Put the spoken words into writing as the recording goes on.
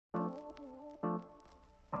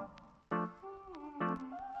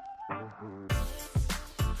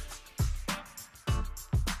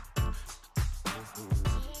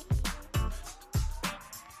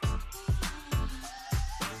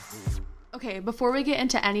Okay, before we get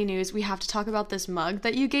into any news, we have to talk about this mug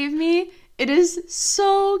that you gave me. It is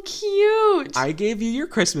so cute. I gave you your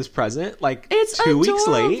Christmas present like it's 2 weeks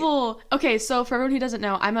late. Adorable. Okay, so for everyone who doesn't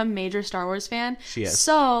know, I'm a major Star Wars fan. She is.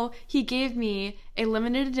 So he gave me a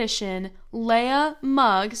limited edition Leia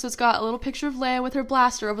mug. So it's got a little picture of Leia with her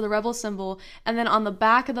blaster over the rebel symbol. And then on the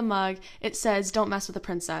back of the mug, it says, "Don't mess with the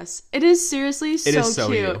princess." It is seriously so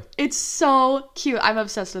cute. You. It's so cute. I'm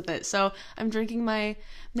obsessed with it. So I'm drinking my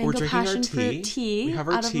mango passion fruit tea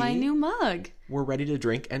out of my new mug. We're ready to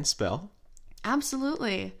drink and spill.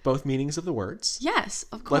 Absolutely. Both meanings of the words. Yes,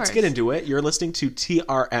 of course. Let's get into it. You're listening to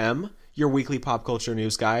TRM, your weekly pop culture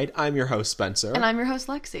news guide. I'm your host, Spencer. And I'm your host,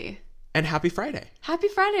 Lexy. And happy Friday. Happy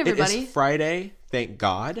Friday, everybody. It is Friday, thank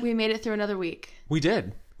God. We made it through another week. We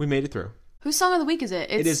did. We made it through. Whose song of the week is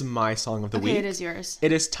it? It is my song of the week. Okay, it is yours.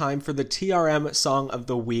 It is time for the TRM song of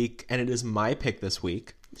the week, and it is my pick this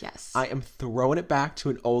week. Yes. I am throwing it back to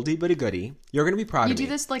an oldie but a goodie. You're going to be proud of me. You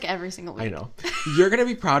do this like every single week. I know. You're going to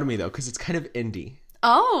be proud of me, though, because it's kind of indie.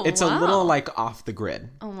 Oh, It's wow. a little, like, off the grid.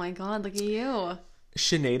 Oh my God, look at you.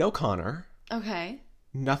 Sinead O'Connor. Okay.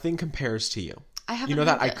 Nothing Compares to You. I haven't You know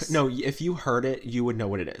heard that? this. No, if you heard it, you would know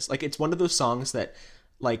what it is. Like, it's one of those songs that,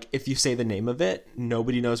 like, if you say the name of it,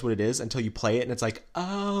 nobody knows what it is until you play it, and it's like,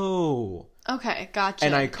 oh. Okay, gotcha.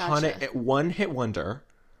 An iconic one-hit wonder.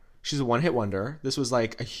 She's a one-hit wonder. This was,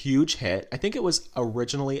 like, a huge hit. I think it was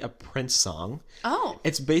originally a Prince song. Oh.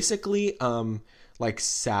 It's basically, like,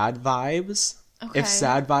 sad vibes. Okay. If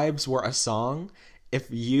Sad Vibes were a song, if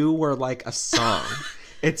you were like a song,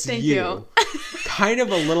 it's Thank you. Kind of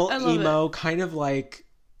a little emo, it. kind of like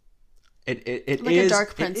it like is a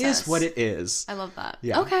dark princess. It is what it is. I love that.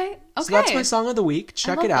 Yeah. Okay. So that's my song of the week.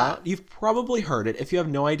 Check love it out. that. You've probably heard it. If you have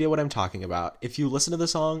no idea what I'm talking about, if you listen to the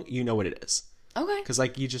song, you know what it is. Okay. Because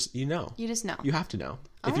like you know. You just know. You have to know.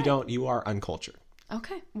 If you right. don't, you are uncultured.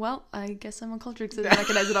 Okay. Well, I guess I'm uncultured because I didn't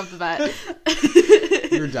recognize it off the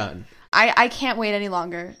bat. You're done. I can't wait any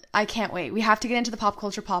longer. I can't wait. We have to get into the pop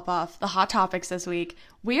culture pop-off, the hot topics this week.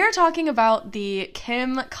 We are talking about the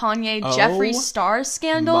Kim, Kanye, Jeffree Star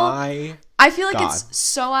scandal. My I feel like God. it's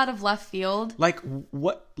so out of left field. Like,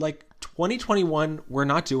 what? Like, 2021, we're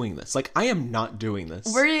not doing this. Like, I am not doing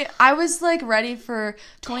this. I was like ready for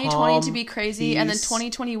 2020 to be Calm, crazy and then peace.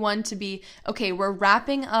 2021 to be, okay, we're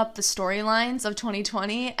wrapping up the storylines of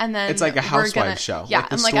 2020 and then It's like a Housewives show. Yeah,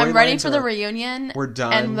 Like, the I'm ready storylines for the are- reunion. we're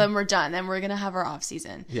done. And then we're done. Then we're going to have our off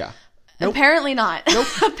season. Yeah. Nope. Apparently not. Nope.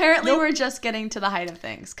 Apparently Nope. we're just getting to the height of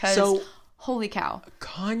things because So- holy cow.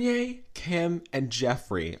 Kanye, Kim, and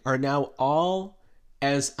Jeffree are now all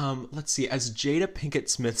as as Jada Pinkett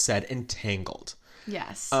Smith said, entangled.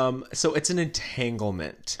 Yes. So it's an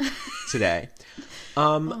entanglement today.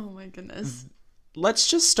 Oh my goodness. Let's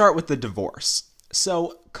just start with the divorce.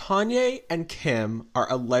 So Kanye and Kim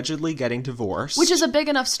are allegedly getting divorced. Which is a big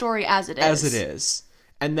enough story as it is. As it is.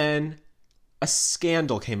 And then a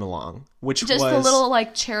scandal came along, which Just was the little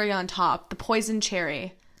like cherry on top, the poison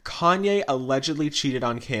cherry. Kanye allegedly cheated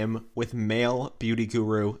on Kim with male beauty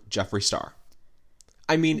guru Jeffree Star.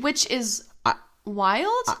 I mean, Which is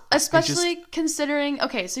wild, especially considering,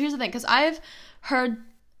 okay, so here's the thing, because I've heard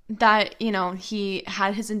that, you know, he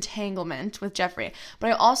had his entanglement with Jeffree, but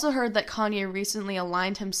I also heard that Kanye recently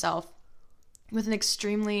aligned himself with an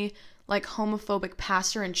extremely, like, homophobic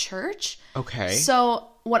pastor in church. okay. So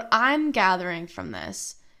what I'm gathering from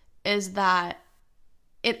this is that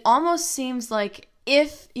it almost seems like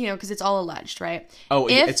if, you know, because it's all alleged, right? Oh,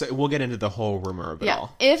 we'll get into the whole rumor of it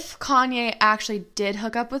all. If Kanye actually did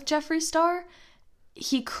hook up with Jeffree Star,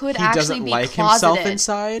 he could He actually doesn't be like closeted. himself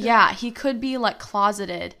inside? Yeah, he could be like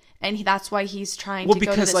closeted, and that's why he's trying to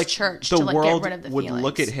go to this church the to like world get rid of the would feelings.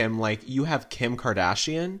 look at him like, you have Kim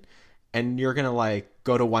Kardashian, and you're gonna like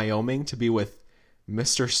go to Wyoming to be with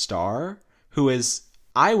Mr. Star, who is,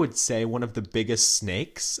 I would say, one of the biggest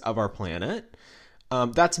snakes of our planet.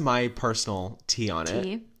 That's my personal tea on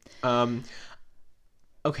it.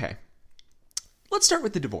 Okay. Let's start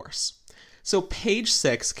with the divorce. So Page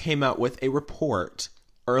Six came out with a report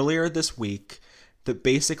earlier this week that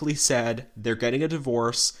basically said they're getting a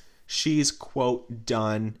divorce. She's, quote,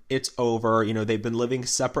 done. It's over. You know, they've been living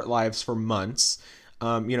separate lives for months.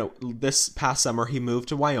 You know, this past summer he moved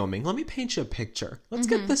to Wyoming. Let me paint you a picture. Let's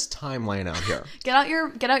get this timeline out here. Get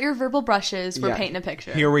out your verbal brushes for painting a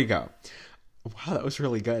picture. Here we go. Wow, that was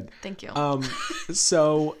really good. Thank you.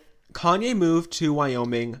 So Kanye moved to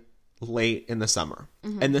Wyoming late in the summer.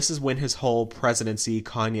 And this is when his whole presidency,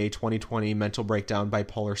 Kanye 2020 mental breakdown,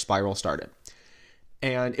 bipolar spiral started.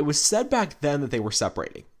 And it was said back then that they were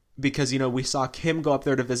separating. Because, you know, we saw Kim go up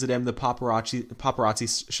there to visit him. The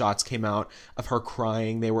paparazzi shots came out of her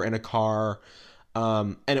crying. They were in a car.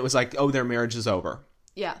 And it was like, oh, their marriage is over.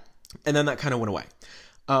 Yeah. And then that kind of went away.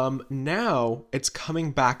 Now it's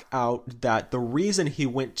coming back out that the reason he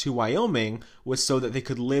went to Wyoming was so that they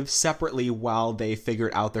could live separately while they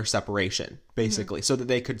figured out their separation, basically, so that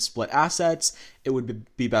they could split assets. It would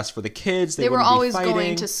be best for the kids. They were always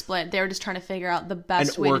going to split. They were just trying to figure out the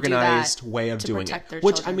best way to do that. An organized way of doing it.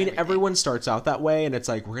 Which, I mean, everyone starts out that way, and it's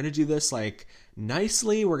like, we're going to do this like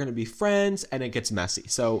nicely. We're going to be friends, and it gets messy.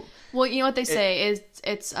 So, well, you know what they say is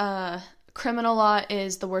it's criminal law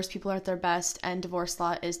is the worst people are at their best, and divorce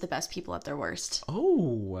law is the best people at their worst.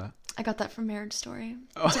 Oh. I got that from Marriage Story.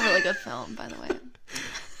 It's a really good film, by the way.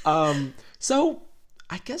 So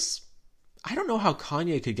I guess I don't know how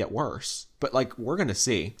Kanye could get worse, but like we're gonna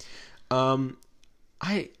see. I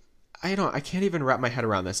can't even wrap my head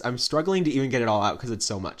around this. I'm struggling to even get it all out because it's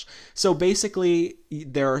so much. So basically,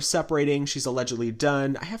 they're separating. She's allegedly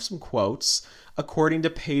done. I have some quotes. According to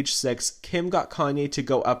Page 6, Kim got Kanye to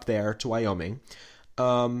go up there to Wyoming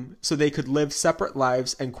so they could live separate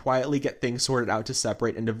lives and quietly get things sorted out to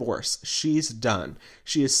separate and divorce. She's done.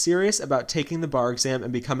 She is serious about taking the bar exam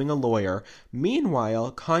and becoming a lawyer.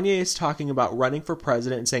 Meanwhile, Kanye is talking about running for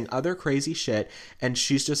president and saying other crazy shit, and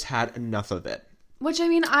she's just had enough of it. Which, I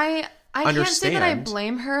mean, I can't say that I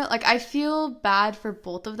blame her. Like, I feel bad for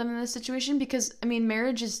both of them in this situation because, I mean,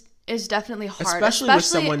 marriage is definitely hard. Especially with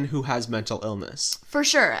someone who has mental illness. For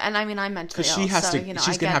sure. And I mean, I'm mentally ill. Because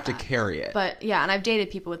she's going to have to carry it. But yeah, and I've dated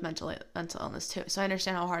people with mental illness too. So I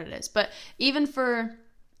understand how hard it is. But even for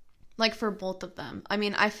both of them, I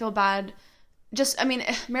mean, I feel bad.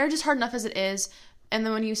 Marriage is hard enough as it is. And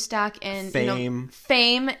then when you stack in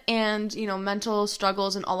fame and, mental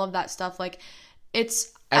struggles and all of that stuff, like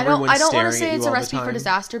it's... I don't want to say it's a recipe for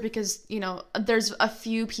disaster because, there's a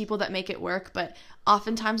few people that make it work, but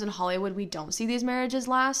oftentimes in Hollywood, we don't see these marriages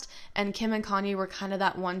last. And Kim and Kanye were kind of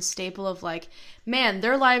that one staple of like, man,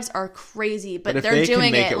 their lives are crazy, but they're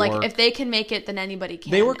doing it. Like, if they can make it, then anybody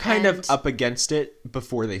can. They were kind of up against it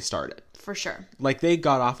before they started. For sure. Like, they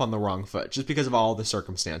got off on the wrong foot just because of all the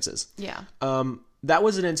circumstances. Yeah. That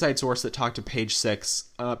was an inside source that talked to Page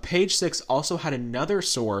 6. Page 6 also had another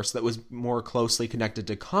source that was more closely connected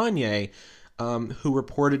to Kanye, who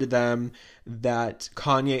reported to them that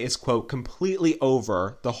Kanye is, quote, completely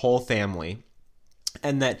over the whole family,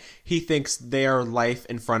 and that he thinks their life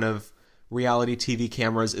in front of reality TV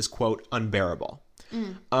cameras is, quote, unbearable.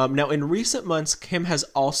 Now, in recent months, Kim has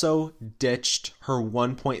also ditched her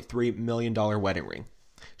 $1.3 million wedding ring.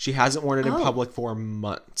 She hasn't worn it in public for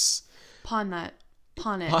months. Pawn it.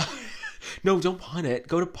 No, don't pawn it.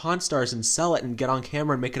 Go to Pawn Stars and sell it and get on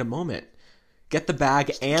camera and make it a moment. Get the bag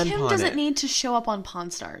and Kim pawn it. Kim doesn't need to show up on Pawn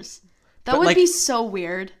Stars. That would be so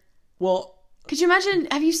weird. Well... Could you imagine...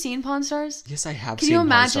 Have you seen Pawn Stars? Yes, I have seen Pawn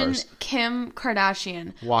Stars. Can you imagine Kim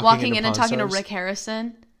Kardashian walking in and talking to Rick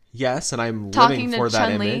Harrison? Yes, and I'm living for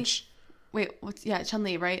that image. Wait,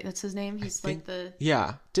 Chun-Li, right? That's his name? He's like the...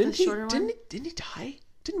 Yeah. Didn't he die?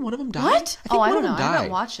 Didn't one of them die? What? I don't know. I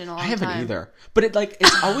haven't watched it in a long time. I haven't either. But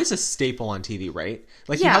it's always a staple on TV, right?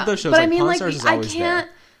 Like, you have those shows like Pawn Stars is always there. I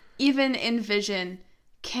can't even envision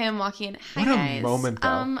Kim walking in. Hi, guys. What a moment,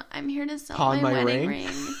 though. I'm here to sell my wedding ring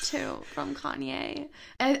from Kanye.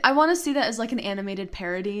 I want to see that as like an animated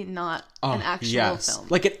parody, not an actual film.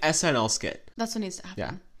 Like an SNL skit. That's what needs to happen.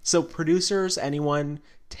 Yeah. So producers, anyone,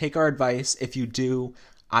 take our advice. If you do,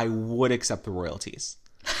 I would accept the royalties.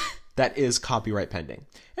 That is copyright pending.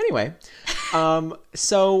 Anyway,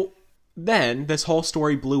 so then this whole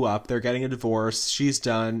story blew up. They're getting a divorce. She's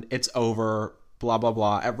done. It's over. Blah, blah,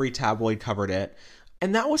 blah. Every tabloid covered it.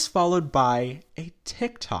 And that was followed by a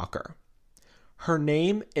TikToker. Her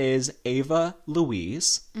name is Ava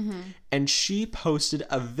Louise. Mm-hmm. And she posted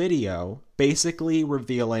a video basically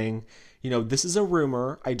revealing, this is a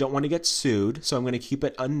rumor. I don't want to get sued, so I'm going to keep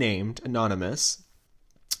it unnamed, anonymous.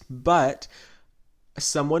 But...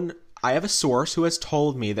 I have a source who has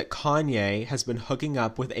told me that Kanye has been hooking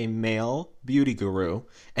up with a male beauty guru,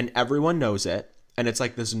 and everyone knows it, and it's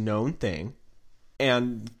like this known thing,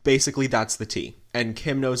 and basically that's the tea. And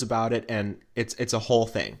Kim knows about it, and it's a whole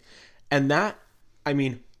thing. And that,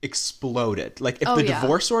 exploded. Like, if the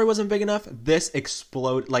divorce story wasn't big enough, this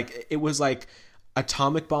exploded. Like, it was like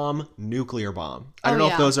atomic bomb, nuclear bomb. I don't know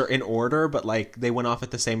if those are in order, but like they went off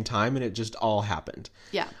at the same time, and it just all happened.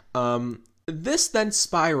 Yeah. This then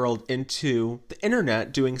spiraled into the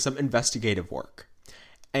internet doing some investigative work.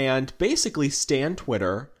 And basically, Stan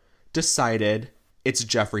Twitter decided it's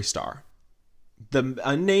Jeffree Star. The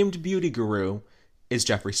unnamed beauty guru is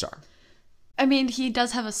Jeffree Star. He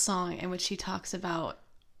does have a song in which he talks about,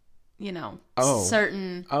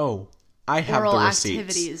 certain I have oral the receipts.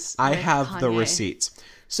 activities. I have Kanye. the receipts.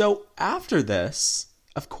 So after this,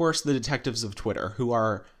 of course, the detectives of Twitter, who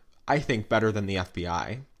are, I think, better than the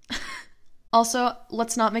FBI. Also,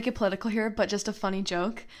 let's not make it political here, but just a funny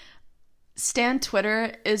joke. Stan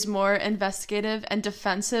Twitter is more investigative and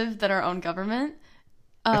defensive than our own government.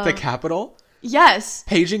 At the Capitol? Yes.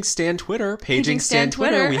 Paging Stan Twitter. Paging Stan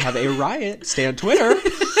Twitter. We have a riot. Stan Twitter.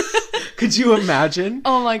 Could you imagine?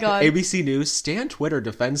 Oh my God. ABC News, Stan Twitter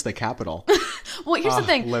defends the Capitol. Well, here's the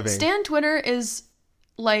thing. Living. Stan Twitter is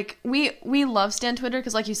like, we love Stan Twitter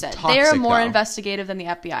because, like you said, Toxic, they're more though. investigative than the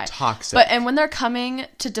FBI. Toxic. And when they're coming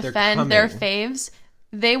to defend their faves,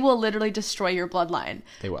 they will literally destroy your bloodline.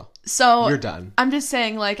 They will. So you're done. I'm just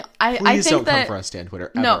saying, like, I Please think don't that, come for us, Stan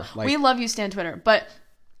Twitter. Ever. No, like, we love you, Stan Twitter. But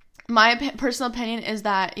my personal opinion is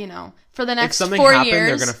that, you know, for the next 4 years, if something happened,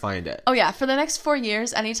 they're gonna find it. Oh yeah, for the next 4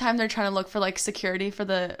 years, anytime they're trying to look for like security for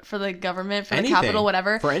the government, for anything, the Capitol,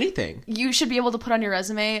 whatever, for anything, you should be able to put on your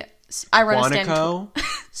resume, I run Quantico,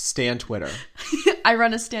 Stan Twitter. I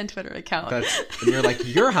run a Stan Twitter account. And you're like,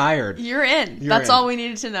 you're hired. You're in. That's all we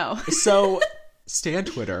needed to know. So Stan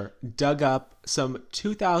Twitter dug up some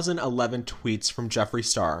 2011 tweets from Jeffree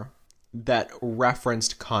Star that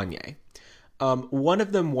referenced Kanye. One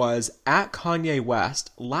of them was, at Kanye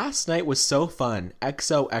West, last night was so fun,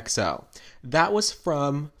 XOXO. That was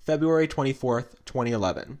from February 24th,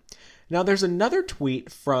 2011. Now there's another tweet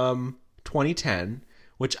from 2010,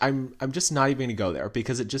 which I'm just not even going to go there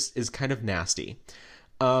because it just is kind of nasty.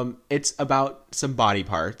 It's about some body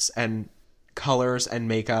parts and colors and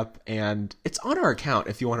makeup, and it's on our account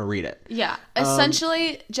if you want to read it. Yeah.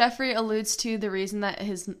 Essentially, Jeffree alludes to the reason that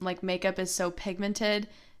his like makeup is so pigmented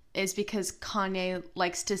is because Kanye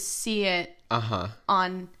likes to see it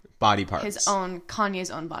on body parts.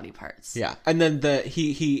 Kanye's own body parts. Yeah. And then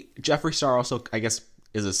Jeffree Star also, I guess,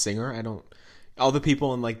 is a singer. All the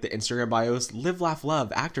people in like the Instagram bios, live, laugh,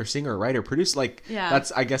 love, actor, singer, writer, producer, like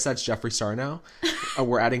I guess that's Jeffree Star now.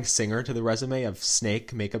 We're adding singer to the resume of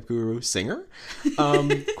Snake, makeup guru, singer?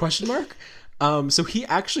 Question mark. So he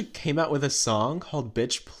actually came out with a song called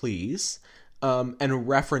Bitch Please, and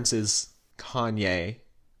references Kanye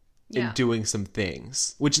in doing some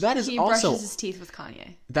things, which that is he also brushes his teeth with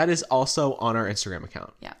Kanye. That is also on our Instagram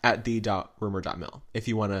account at the.rumor.mill if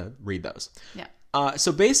you want to read those. Yeah.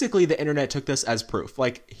 So basically the internet took this as proof.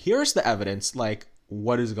 Like, here's the evidence. Like,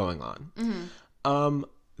 what is going on? Mm-hmm.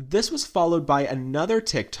 This was followed by another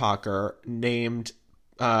TikToker named,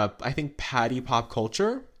 I think, Patty Pop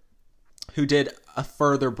Culture, who did a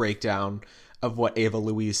further breakdown of what Ava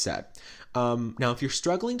Louise said. Now, if you're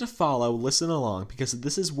struggling to follow, listen along because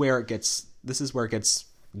this is where it gets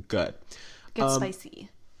good. Gets spicy.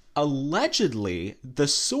 Allegedly, the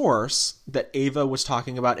source that Ava was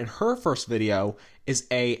talking about in her first video is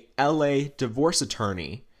a LA divorce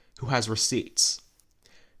attorney who has receipts.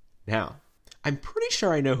 Now, I'm pretty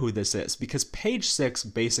sure I know who this is because Page 6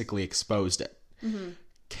 basically exposed it. Mm-hmm.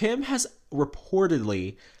 Kim has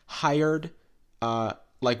reportedly hired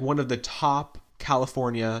like one of the top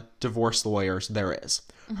California divorce lawyers there is.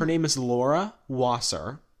 Mm-hmm. Her name is Laura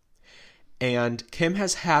Wasser. And Kim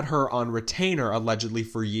has had her on retainer allegedly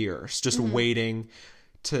for years, just waiting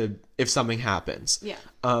to if something happens.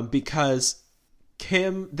 Yeah. Because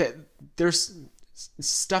there's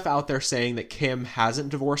stuff out there saying that Kim hasn't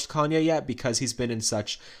divorced Kanye yet because he's been in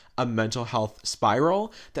such a mental health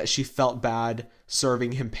spiral that she felt bad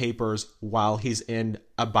serving him papers while he's in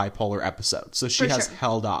a bipolar episode. So she has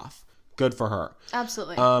held off. Good for her.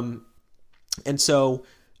 Absolutely. And so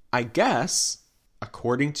I guess,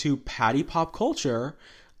 according to Patty Pop Culture,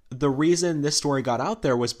 the reason this story got out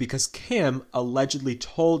there was because Kim allegedly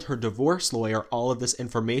told her divorce lawyer all of this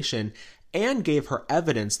information and gave her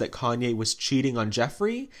evidence that Kanye was cheating on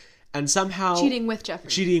Jeffree and somehow... Cheating with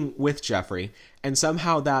Jeffree. And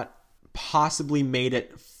somehow that possibly made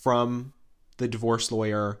it from the divorce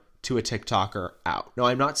lawyer to a TikToker out. No,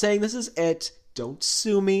 I'm not saying this is it. Don't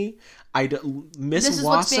sue me. Miss This is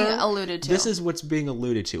Wasser, what's being alluded to. This is what's being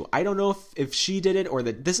alluded to. I don't know if she did it or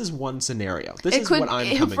that this is one scenario. This is what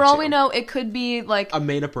I'm coming to. For all we know, it could be like a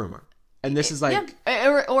made-up rumor. And this is like...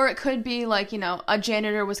 Yeah. Or it could be like, you know, a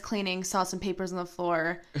janitor was cleaning, saw some papers on the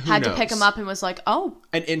floor, had to pick them up and was like, oh.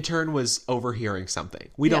 An intern was overhearing something.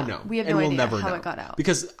 We don't know. We have no idea how it got out.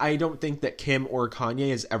 Because I don't think that Kim or Kanye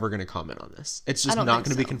is ever going to comment on this. It's just not going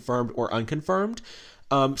to be confirmed or unconfirmed.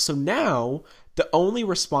 So now... The only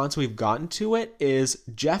response we've gotten to it is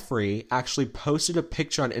Jeffree actually posted a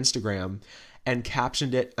picture on Instagram and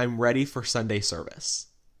captioned it, "I'm ready for Sunday service."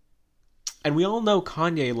 And we all know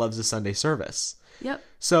Kanye loves a Sunday service. Yep.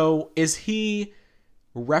 So is he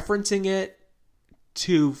referencing it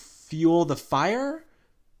to fuel the fire?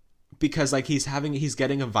 because like he's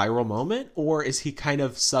getting a viral moment, or is he kind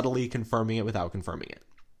of subtly confirming it without confirming it?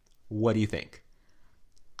 What do you think?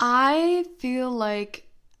 I feel like,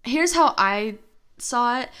 here's how I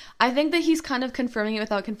saw it. I think that he's kind of confirming it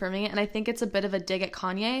without confirming it, and I think it's a bit of a dig at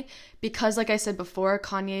Kanye because, like I said before,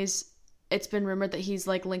 it's been rumored that he's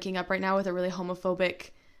like linking up right now with a really homophobic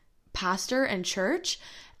pastor and church.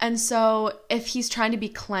 And so if he's trying to be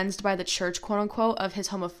cleansed by the church, quote unquote, of his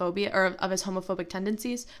homophobia or of his homophobic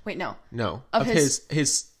tendencies. Wait, no. Of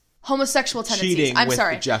his homosexual tendencies. Cheating with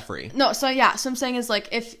Jeffree. No, so yeah. So I'm saying is like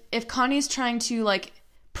if Kanye's trying to like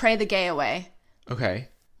pray the gay away. Okay.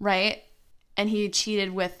 Right? And he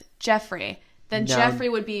cheated with Jeffree, then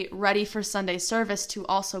Jeffree would be ready for Sunday service to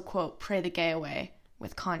also, quote, pray the gay away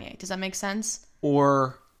with Kanye. Does that make sense?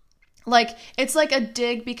 Or like, it's like a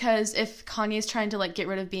dig because if Kanye's trying to like get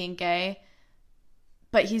rid of being gay,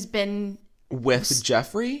 but he's been with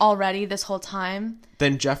Jeffree already this whole time,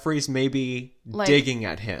 then Jeffree's maybe like, digging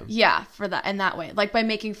at him. Yeah, for that in that way, like by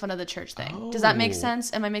making fun of the church thing. Oh. Does that make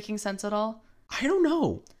sense? Am I making sense at all? I don't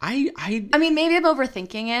know. I mean, maybe I'm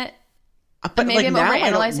overthinking it. But maybe like,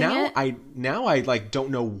 I'm overanalyzing it. Now I like don't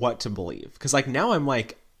know what to believe because like now I'm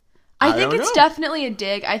like I think it's definitely a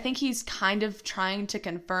dig. I think he's kind of trying to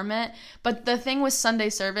confirm it. But the thing with Sunday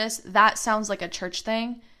service, that sounds like a church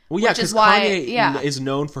thing. Well, yeah, because Kanye is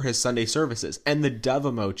known for his Sunday services and the dove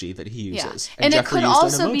emoji that he uses. Yeah. And it could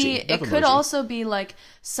also be like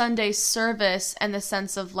Sunday service in the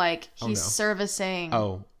sense of like he's servicing.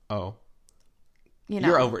 Oh. You know.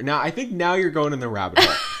 You're over. Now I think now you're going in the rabbit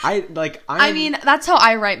hole. I mean, that's how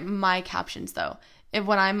I write my captions though.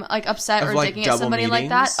 When I'm like upset or digging at somebody like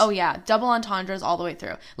that, oh yeah, double entendres all the way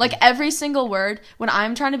through. Like every single word, when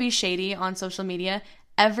I'm trying to be shady on social media,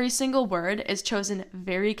 every single word is chosen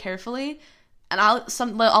very carefully, and I'll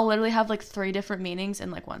literally have like 3 different meanings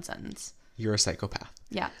in like one sentence. You're a psychopath.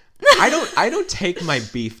 Yeah. I don't take my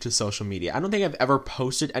beef to social media. I don't think I've ever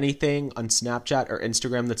posted anything on Snapchat or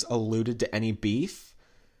Instagram that's alluded to any beef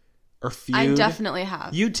or feud. I definitely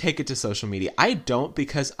have. You take it to social media. I don't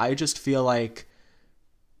because I just feel like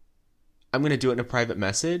I'm going to do it in a private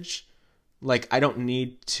message. Like, I don't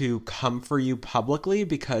need to come for you publicly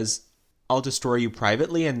because I'll destroy you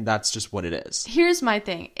privately, and that's just what it is. Here's my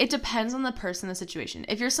thing. It depends on the person, the situation.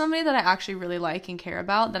 If you're somebody that I actually really like and care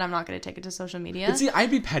about, then I'm not going to take it to social media. But see, I'd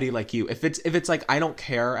be petty like you. If it's like I don't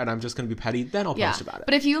care and I'm just going to be petty, then I'll post about it.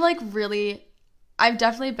 But if you like really... I've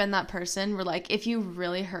definitely been that person where like if you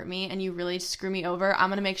really hurt me and you really screw me over, I'm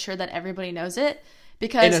going to make sure that everybody knows it.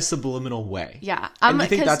 Because, in a subliminal way. Yeah. And you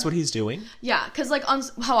think that's what he's doing? Yeah. Because like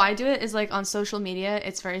how I do it is like on social media,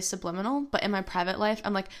 it's very subliminal. But in my private life,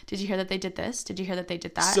 I'm like, did you hear that they did this? Did you hear that they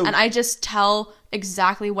did that? And I just tell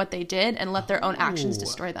exactly what they did and let their own actions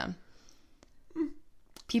destroy them.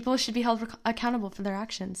 People should be held accountable for their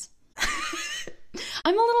actions.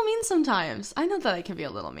 I'm a little mean sometimes. I know that I can be a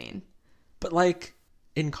little mean. But like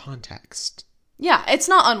in context. Yeah. It's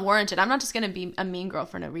not unwarranted. I'm not just going to be a mean girl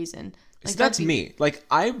for no reason. Like, so that's me.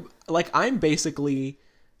 I'm basically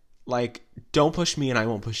like, don't push me and I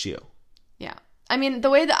won't push you. Yeah. I mean,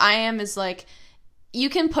 the way that I am is like,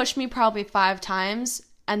 you can push me probably 5 times,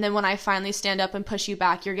 and then when I finally stand up and push you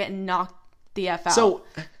back, you're getting knocked the F out. So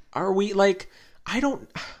are we like, I don't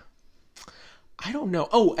know.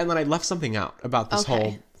 Oh, and then I left something out about this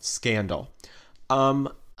whole scandal.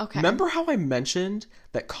 Remember how I mentioned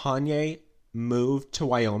that Kanye moved to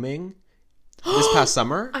Wyoming this past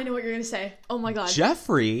summer? I know what you're going to say. Oh my God.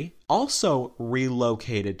 Jeffree also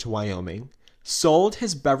relocated to Wyoming, sold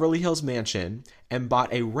his Beverly Hills mansion, and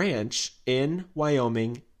bought a ranch in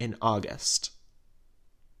Wyoming in August.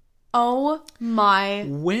 Oh my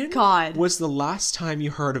God. When was the last time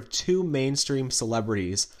you heard of 2 mainstream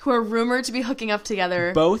celebrities who are rumored to be hooking up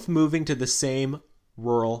together, both moving to the same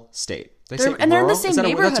rural state? They're in the same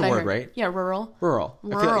neighborhood. That's a word, right? Yeah, rural. Rural.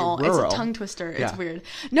 It's a tongue twister. It's weird.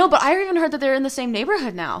 No, but I even heard that they're in the same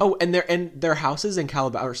neighborhood now. Oh, and their houses in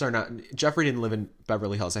Calabasas. Sorry, not Jeffree didn't live in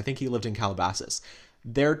Beverly Hills. I think he lived in Calabasas.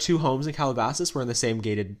 Their 2 homes in Calabasas were in the same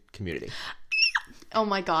gated community. Oh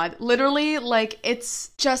my God! Literally, like it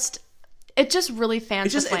just really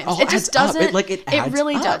fans the flames. It just doesn't. It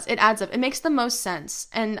really does. It adds up. It makes the most sense.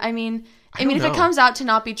 And I mean, if it comes out to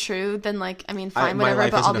not be true, then like, I mean, fine, whatever.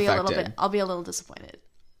 But I'll be a little disappointed.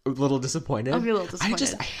 A little disappointed? I'll be a little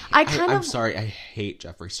disappointed. I'm sorry. I hate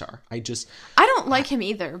Jeffree Star. I don't like him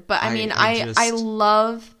either. But I mean, I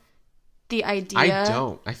love the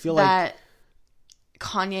idea. I feel that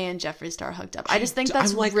Kanye and Jeffree Star hooked up. I just think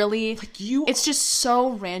that's really it's just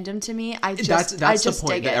so random to me. That's the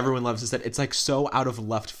point that everyone loves, is that it's like so out of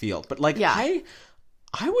left field. But like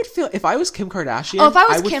I would feel, if I was Kim Kardashian. Oh, if I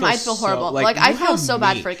was Kim, I'd feel horrible. Like I feel so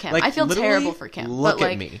bad for Kim. Like, I feel terrible for Kim. Look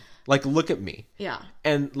at me. Like, look at me. Yeah.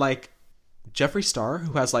 And like Jeffree Star,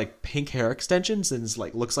 who has like pink hair extensions and is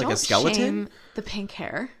like looks like a skeleton. Shame the pink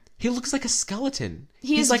hair. He looks like a skeleton.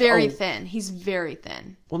 He's like very thin. He's very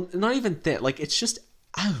thin. Well, not even thin. Like, it's just,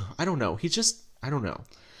 I don't know. I don't know.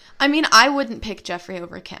 I mean, I wouldn't pick Jeffree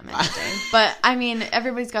over Kim any day. But I mean,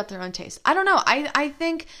 everybody's got their own taste. I don't know. I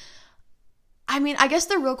think. I mean, I guess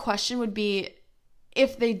the real question would be,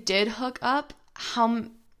 if they did hook up,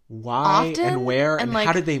 why often? And where and like,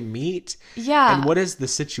 how did they meet? Yeah. And what is the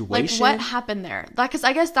situation? Like, what happened there? Because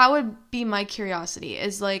I guess that would be my curiosity,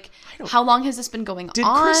 is like, how long has this been going on? Did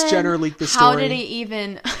Kris Jenner leak the story? How did he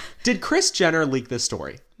even... Did Kris Jenner leak this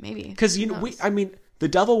story? Maybe. Because, you know, I mean, the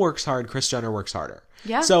devil works hard, Kris Jenner works harder.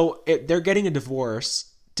 Yeah. So they're getting a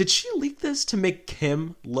divorce. Did she leak this to make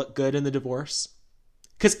Kim look good in the divorce?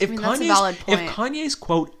 Because if Kanye's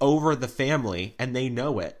quote over the family and they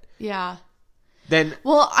know it, yeah, then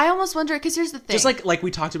I almost wonder, because here's the thing, just like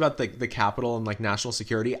we talked about the Capitol and like national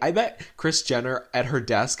security, I bet Kris Jenner at her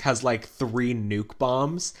desk has like 3 nuke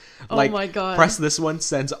bombs. Like, oh my god! Press this one,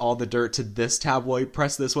 sends all the dirt to this tabloid.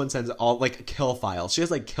 Press this one, sends all like kill files. She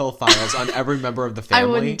has like kill files on every member of the family.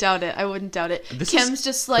 I wouldn't doubt it. Kim's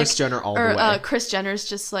just like Kris Jenner all the way. Kris Jenner's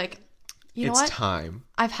just like, you know what? It's time.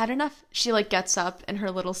 I've had enough. She like gets up in her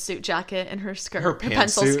little suit jacket and her skirt, her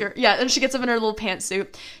pencil pantsuit. skirt. Yeah, and she gets up in her little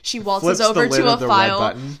pantsuit. She waltzes over to a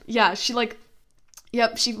file. Yeah, she like,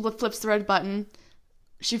 yep. She flips the red button.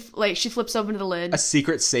 She flips open the lid. A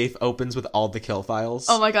secret safe opens with all the kill files.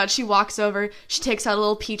 Oh my god! She walks over. She takes out a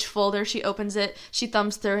little peach folder. She opens it. She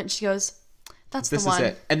thumbs through it and she goes, "This the one."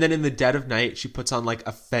 This is it. And then in the dead of night, she puts on like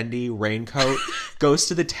a Fendi raincoat, goes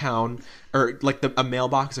to the town or like a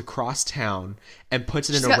mailbox across town and puts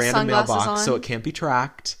it in a random mailbox so it can't be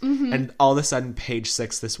tracked. Mm-hmm. And all of a sudden, Page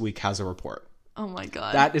 6 this week has a report. Oh my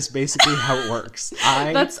god! That is basically how it works.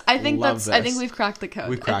 I think we've cracked the code.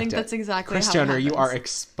 We've cracked I think it. That's exactly Kris how Jenner, it you are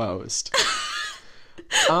exposed.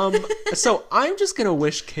 So I'm just gonna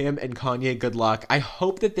wish Kim and Kanye good luck. I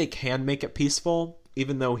hope that they can make it peaceful.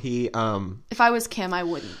 Even though he if I was Kim, I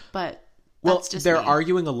wouldn't, but they're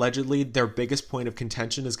arguing allegedly their biggest point of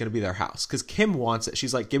contention is going to be their house, because Kim wants it.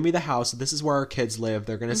 She's like, give me the house, this is where our kids live,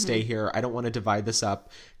 they're going to stay here, I don't want to divide this up,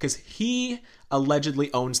 because he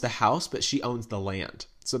allegedly owns the house but she owns the land.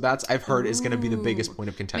 So that's, I've heard, is going to be the biggest point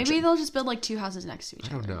of contention. Maybe they'll just build like 2 houses next to each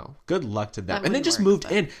other. I don't know. Good luck to them. And they just moved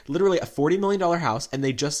in literally a $40 million house, and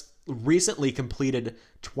they just recently completed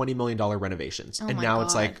 $20 million renovations. And now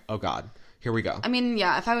it's like, oh god, here we go. I mean,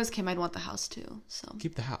 yeah, if I was Kim, I'd want the house too. So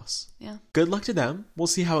keep the house. Yeah. Good luck to them. We'll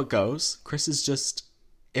see how it goes. Kris is just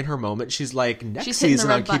in her moment. She's like, next season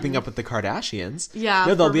on Keeping Up with the Kardashians. Yeah.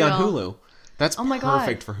 No, they'll be on Hulu. That's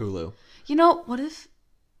perfect for Hulu. You know, what if?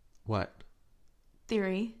 What?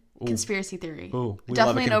 Theory. Ooh. Conspiracy theory. Ooh,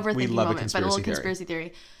 definitely an overthinking moment, but a little conspiracy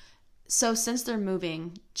theory. So since they're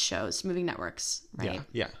moving networks, right?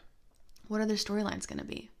 Yeah. What are their storylines going to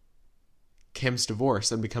be? Kim's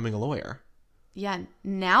divorce and becoming a lawyer. Yeah,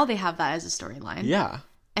 now they have that as a storyline. Yeah.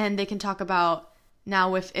 And they can talk about,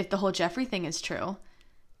 now if the whole Jeffree thing is true,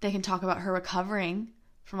 they can talk about her recovering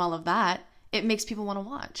from all of that. It makes people want to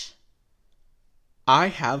watch. I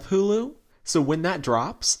have Hulu, so when that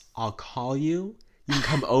drops, I'll call you. You can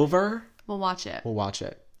come over. We'll watch it.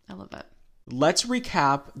 I love it. Let's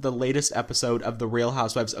recap the latest episode of The Real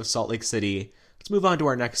Housewives of Salt Lake City. Let's move on to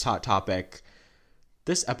our next hot topic.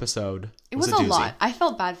 This episode was a doozy. Lot. I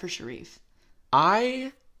felt bad for Sharif.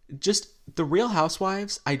 The Real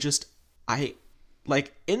Housewives, I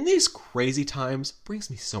like, in these crazy times, brings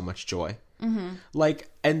me so much joy. Mm-hmm. Like,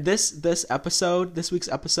 and this week's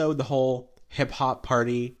episode, the whole hip hop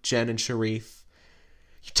party, Jen and Sharif,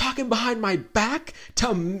 you talking behind my back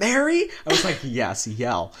to Mary? I was like, yes,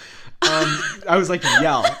 yell. I was like,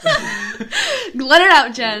 yell. Let it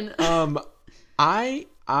out, Jen. I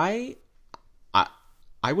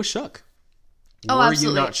was shook. Oh,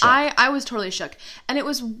 absolutely. You not shook? I was totally shook. And it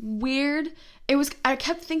was weird. I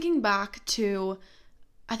kept thinking back to,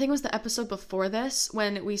 I think it was the episode before this,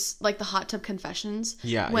 when we, like, the hot tub confessions.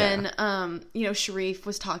 Yeah. When, Sharif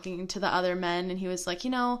was talking to the other men and he was like,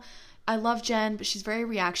 I love Jen, but she's very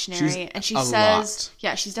reactionary. And she says,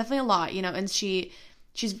 yeah, she's definitely a lot, and she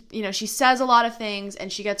says a lot of things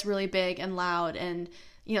and she gets really big and loud. And,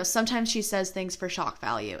 sometimes she says things for shock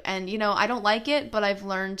value. And, I don't like it, but I've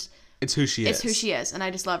learned it's who she is. It's who she is. And I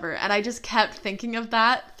just love her. And I just kept thinking of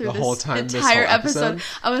that through this entire episode.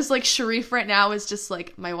 I was like, Sharif right now is just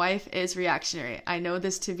like, my wife is reactionary. I know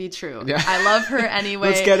this to be true. Yeah. I love her anyway.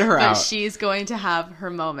 Let's get her out. But she's going to have her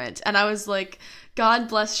moment. And I was like, God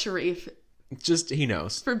bless Sharif Just, he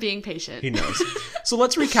knows. For being patient. He knows. So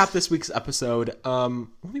let's recap this week's episode.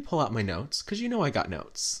 Let me pull out my notes, because you know I got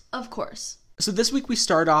notes. Of course. So this week we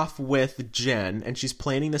start off with Jen, and she's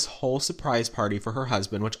planning this whole surprise party for her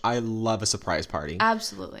husband, which I love a surprise party.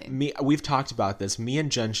 Absolutely. We've talked about this. Me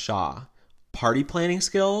and Jen Shaw, party planning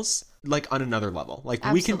skills, like on another level. Like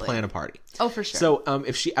we can plan a party. Oh, for sure. So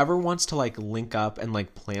if she ever wants to like link up and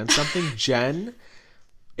like plan something, Jen...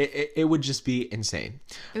 It would just be insane.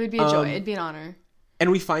 It would be a joy. It'd be an honor. And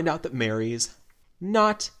we find out that Mary's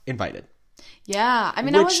not invited. Yeah. I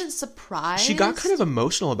mean, I wasn't surprised. She got kind of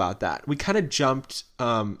emotional about that. We kind of jumped.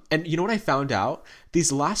 And you know what I found out?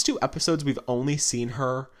 These last 2 episodes, we've only seen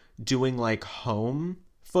her doing like home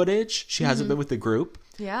footage. She hasn't been with the group.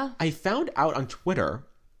 Yeah. I found out on Twitter,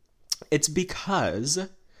 it's because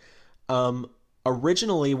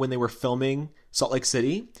originally when they were filming Salt Lake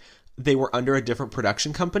City, they were under a different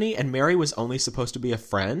production company, and Mary was only supposed to be a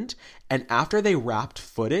friend. And after they wrapped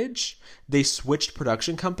footage, they switched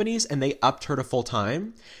production companies and they upped her to full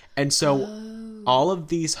time. And so all of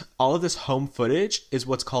this home footage is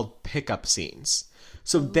what's called pickup scenes.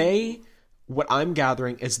 So what I'm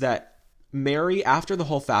gathering is that Mary, after the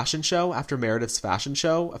whole fashion show, after Meredith's fashion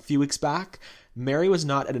show a few weeks back, Mary was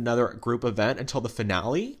not at another group event until the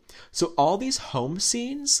finale. So all these home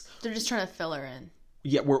scenes, they're just trying to fill her in.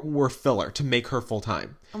 Yeah, we're filler to make her full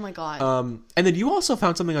time. Oh my God. And then you also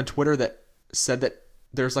found something on Twitter that said that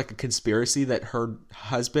there's like a conspiracy that her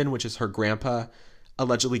husband, which is her grandpa,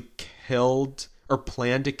 allegedly killed or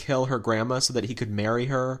planned to kill her grandma so that he could marry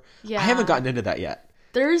her. Yeah. I haven't gotten into that yet.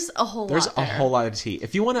 There's a whole lot of tea.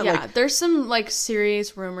 If you want to there's some like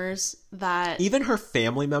serious rumors that even her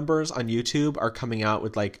family members on YouTube are coming out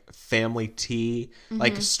with like family tea,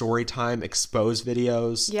 like story time expose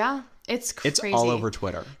videos. Yeah. It's crazy. It's all over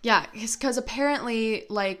Twitter. Yeah, because apparently,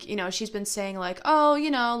 like, you know, she's been saying, like, oh,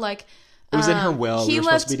 you know, like... It was in her will. We were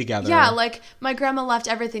supposed to be together. Yeah, like, my grandma left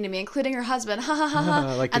everything to me, including her husband. Ha, ha, ha,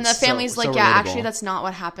 ha. Like, and the family's like, yeah, actually, that's not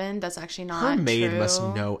what happened. That's actually not Her maid true. must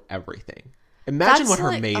know everything. Imagine what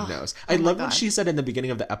her maid knows. I love what she said in the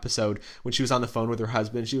beginning of the episode when she was on the phone with her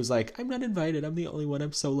husband. She was like, I'm not invited. I'm the only one.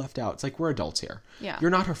 I'm so left out. It's like, we're adults here. Yeah.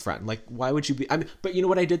 You're not her friend. Like, why would you be? But you know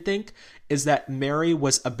what I did think? Is that Mary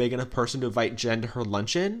was a big enough person to invite Jen to her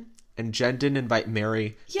luncheon, and Jen didn't invite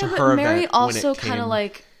Mary to her event. Yeah, but Mary also kind of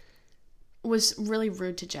like was really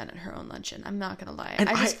rude to Jen at her own luncheon. I'm not going to lie. And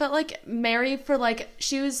I just felt like Mary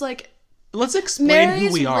she was like... Let's explain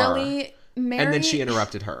who we are. Mary, and then she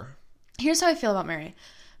interrupted her. Here's how I feel about Mary.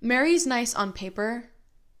 Mary's nice on paper,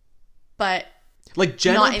 but like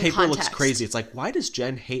Jen not on paper in context. Looks crazy. It's like, why does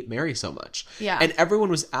Jen hate Mary so much? Yeah. And everyone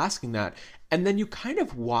was asking that. And then you kind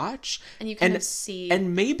of watch and you kind of see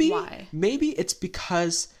and maybe why. Maybe it's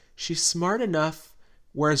because she's smart enough,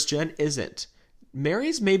 whereas Jen isn't.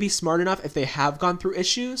 Mary's maybe smart enough if they have gone through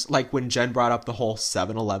issues, like when Jen brought up the whole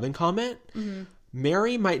 7-Eleven comment. Mm-hmm.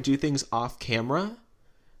 Mary might do things off camera,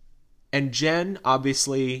 and Jen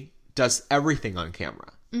obviously does everything on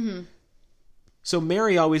camera. Mm-hmm. So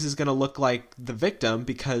Mary always is going to look like the victim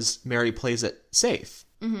because Mary plays it safe.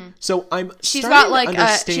 Mm-hmm. So she's got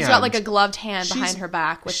like a gloved hand behind her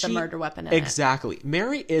back with the murder weapon in it. Exactly.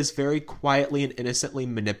 Mary is very quietly and innocently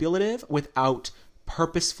manipulative without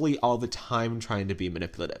purposefully all the time trying to be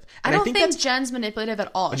manipulative. And I don't think Jen's manipulative at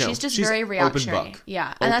all. No, she's just very reactionary. Open book.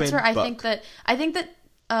 Yeah, and that's where I think that.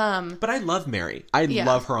 But I love Mary. I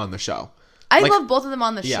love her on the show. I love both of them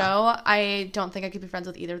on the show. I don't think I could be friends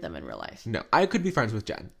with either of them in real life. No, I could be friends with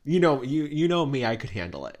Jen. You know me. I could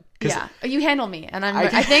handle it. Yeah, you handle me, and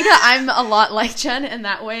I think that I'm a lot like Jen in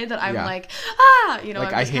that way. That I'm like I'm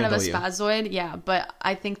just kind of a spazoid. Yeah, but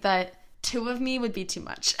I think that 2 of me would be too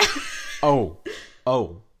much. Oh.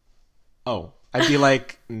 I'd be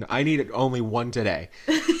like, I need only one today.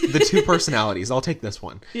 The 2 personalities. I'll take this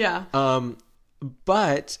one. Yeah.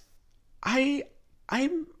 But I've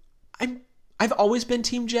always been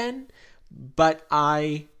Team Jen, but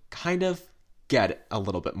I kind of get it a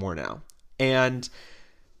little bit more now. And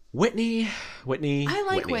Whitney. I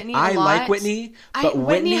like Whitney. I like Whitney, but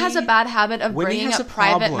Whitney has a bad habit of bringing up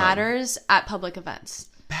private matters at public events.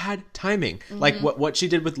 Bad timing. Mm-hmm. Like what she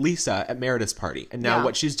did with Lisa at Meredith's party, and now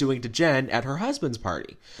what she's doing to Jen at her husband's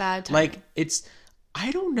party. Bad timing. Like I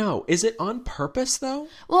don't know. Is it on purpose though?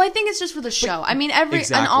 Well, I think it's just for the show. I mean,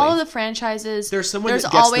 and all of the franchises, there's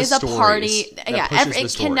always a party. Yeah,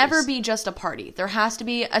 it can never be just a party. There has to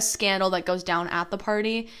be a scandal that goes down at the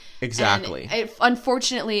party. Exactly. And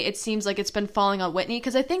unfortunately, it seems like it's been falling on Whitney,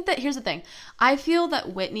 because I think that here's the thing. I feel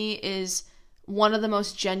that Whitney is one of the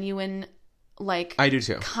most genuine like I do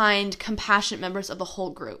too. kind, compassionate members of the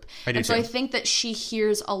whole group. I I think that she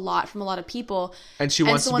hears a lot from a lot of people. And she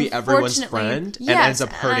wants to be everyone's friend and ends up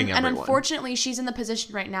hurting everyone. And unfortunately, she's in the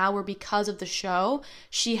position right now where because of the show,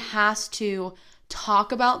 she has to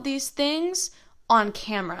talk about these things on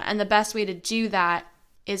camera. And the best way to do that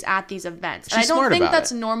is at these events. And I don't think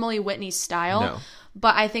that's normally Whitney's style. No.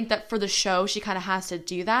 But I think that for the show, she kind of has to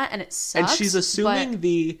do that. And it sucks. And she's assuming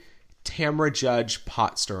the Tamra Judge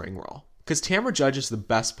pot stirring role. Because Tamra Judge is the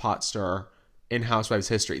best pot stirrer in Housewives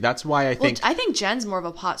history. That's why I think... I think Jen's more of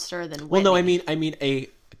a pot stirrer than Whitney. Well, no, I mean a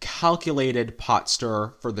calculated pot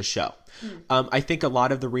stirrer for the show. I think a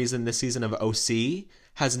lot of the reason this season of OC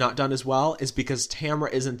has not done as well is because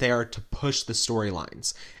Tamra isn't there to push the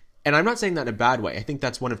storylines. And I'm not saying that in a bad way. I think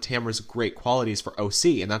that's one of Tamra's great qualities for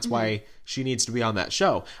OC, and that's why she needs to be on that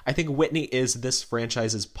show. I think Whitney is this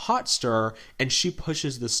franchise's pot stirrer, and she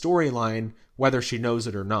pushes the storyline whether she knows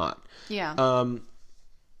it or not. Yeah.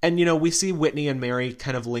 And, you know, we see Whitney and Mary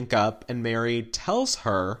kind of link up, and Mary tells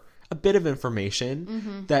her a bit of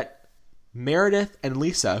information that Meredith and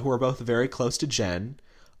Lisa, who are both very close to Jen,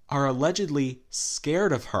 are allegedly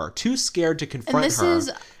scared of her, too scared to confront her.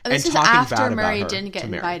 This is after Mary didn't get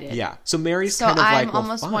invited. Yeah. So Mary's kind of like, I'm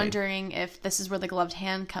almost wondering if this is where the gloved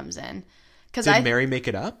hand comes in. Did Mary make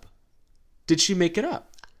it up? Did she make it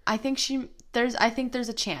up? I think there's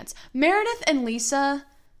a chance. Meredith and Lisa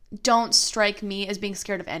don't strike me as being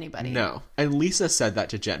scared of anybody. No. And Lisa said that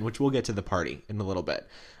to Jen, which we'll get to the party in a little bit.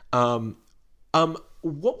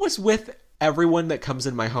 What was with everyone that comes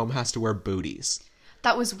in my home has to wear booties?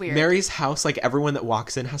 That was weird. Mary's house, like everyone that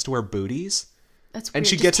walks in has to wear booties. That's weird. And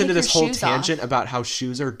she gets into this whole tangent about how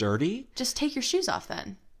shoes are dirty. Just take your shoes off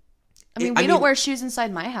then. I mean, we don't wear shoes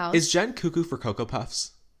inside my house. Is Jen cuckoo for Cocoa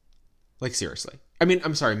Puffs? Like, seriously. I mean,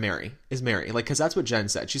 I'm sorry, Mary. Is Mary. Like, because that's what Jen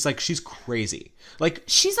said. She's like, she's crazy. Like,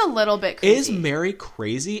 she's a little bit crazy. Is Mary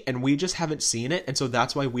crazy and we just haven't seen it? And so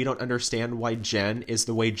that's why we don't understand why Jen is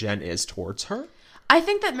the way Jen is towards her? I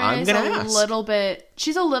think that Mary's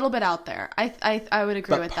she's a little bit out there. I would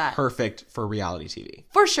agree with that. Perfect for reality TV.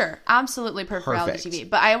 For sure. Absolutely perfect for reality TV.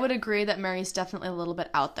 But I would agree that Mary's definitely a little bit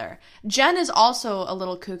out there. Jen is also a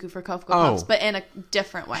little cuckoo for Cocoa Puffs, but in a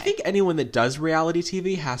different way. I think anyone that does reality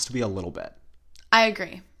TV has to be a little bit. I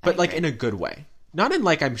agree. But like in a good way. Not in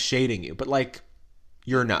like I'm shading you, but like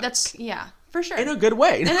you're nuts. Yeah, for sure. In a good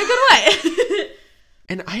way. In a good way.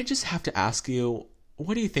 And I just have to ask you,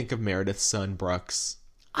 what do you think of Meredith's son, Brooks?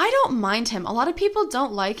 I don't mind him. A lot of people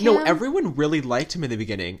don't like him. No, everyone really liked him in the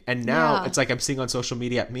beginning. And now it's like I'm seeing on social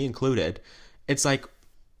media, me included, it's like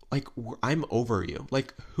I'm over you.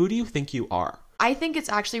 Like, who do you think you are? I think it's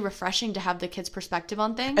actually refreshing to have the kids' perspective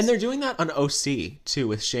on things. And they're doing that on OC, too,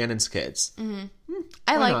 with Shannon's kids.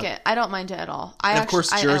 I like it. I don't mind it at all. Of course,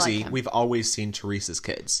 Jersey, we've always seen Teresa's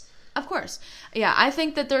kids. Of course. Yeah, I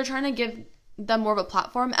think that they're trying to give them more of a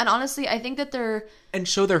platform. And honestly, I think that they're... And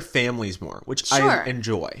show their families more, which I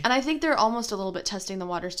enjoy. And I think they're almost a little bit testing the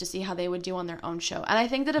waters to see how they would do on their own show. And I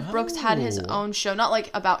think that if Brooks had his own show, not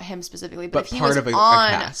like about him specifically, but if he was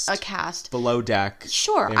on a cast. Below Deck.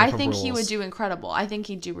 Sure, I think he would do incredible. I think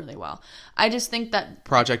he'd do really well. I just think that...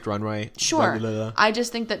 Project Runway. Sure. Blah, blah, blah. I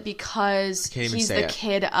just think that because he's the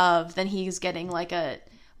kid of, then he's getting like a...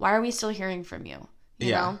 Why are we still hearing from you?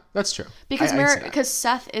 You know? That's true. Because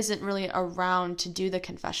Seth isn't really around to do the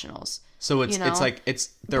confessionals. So it's like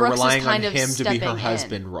they're Brooks relying on him to be her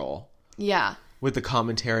husband role. Yeah. With the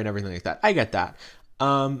commentary and everything like that. I get that.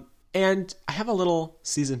 And I have a little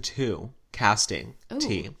season 2 casting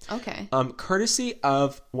tea. Okay. Courtesy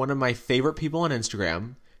of one of my favorite people on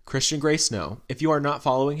Instagram, Christian Gray Snow. If you are not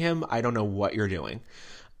following him, I don't know what you're doing.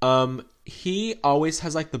 He always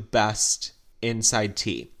has like the best inside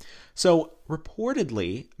tea. So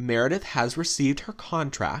reportedly, Meredith has received her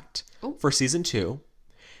contract for season 2,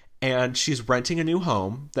 and she's renting a new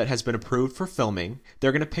home that has been approved for filming.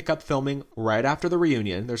 They're going to pick up filming right after the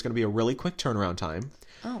reunion. There's going to be a really quick turnaround time.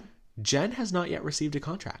 Oh. Jen has not yet received a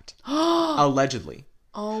contract. Allegedly.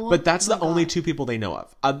 Oh, but that's the only 2 people they know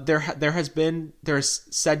of. There's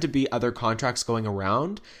said to be other contracts going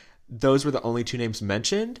around. Those were the only 2 names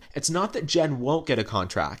mentioned. It's not that Jen won't get a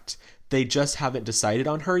contract. They just haven't decided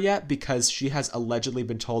on her yet because she has allegedly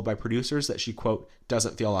been told by producers that she, quote,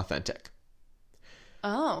 doesn't feel authentic.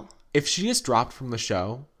 Oh. If she is dropped from the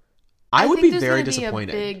show, I would be very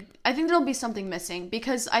disappointed. I think there'll be something missing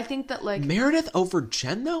because I think that like... Meredith over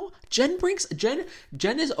Jen, though? Jen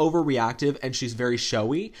is overreactive and she's very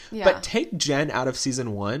showy. Yeah. But take Jen out of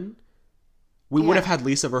season 1, we would have had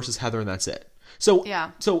Lisa versus Heather and that's it.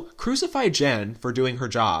 So crucify Jen for doing her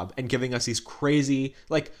job and giving us these crazy,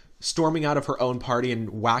 like... storming out of her own party and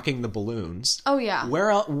whacking the balloons. Oh, yeah. Where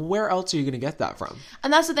else are you going to get that from?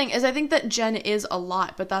 And that's the thing, is I think that Jen is a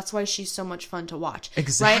lot, but that's why she's so much fun to watch.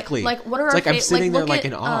 Exactly. Right? Like, what are it's our like I'm sitting there like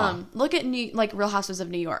in awe. Look at Real Housewives of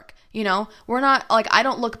New York. You know, we're not like, I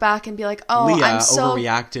don't look back and be like, oh, Leah I'm so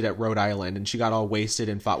overreacted at Rhode Island and she got all wasted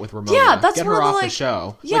and fought with Ramona. Yeah, that's Get one her of the, off like, the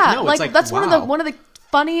show. Yeah, no, it's that's wow. one of the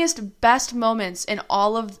funniest, best moments in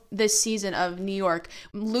all of this season of New York,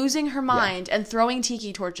 losing her mind and throwing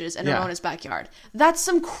tiki torches in Ramona's backyard. That's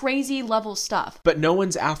some crazy level stuff. But no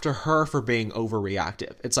one's after her for being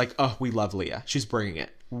overreactive. It's like, oh, we love Leah. She's bringing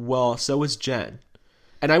it. Well, so is Jen.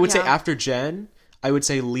 And I would say after Jen, I would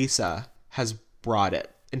say Lisa has brought it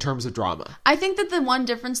in terms of drama. I think that the one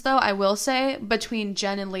difference, though, I will say, between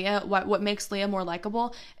Jen and Leah, what makes Leah more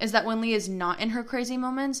likable is that when Leah's not in her crazy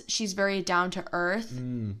moments, she's very down to earth.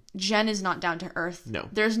 Jen is not down to earth. No.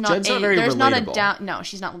 Jen's not relatable. No,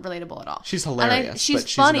 she's not relatable at all. She's hilarious.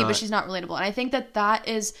 She's funny, but she's not relatable. And I think that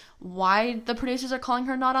is why the producers are calling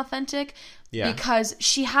her not authentic. Yeah. Because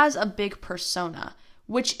she has a big persona,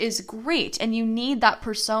 which is great, and you need that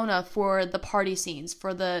persona for the party scenes,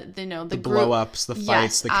 for the blow-ups, the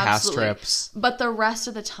fights, the cast trips. But the rest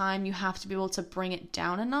of the time, you have to be able to bring it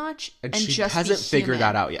down a notch and she just hasn't figured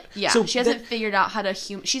that out yet. Yeah, so she hasn't figured out how to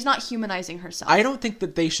she's not humanizing herself. I don't think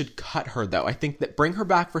that they should cut her, though. I think that bring her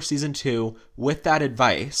back for season 2 with that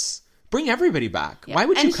advice. Bring everybody back. Yeah. Why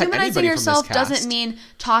would you cut anybody from this cast? And humanizing yourself doesn't mean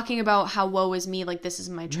talking about how woe is me, like this is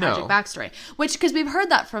my tragic backstory. Which, because we've heard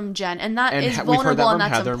that from Jen, and that is vulnerable, we've heard that from and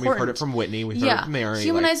that's Heather, important. And we've heard it from Whitney, we've heard it from Mary.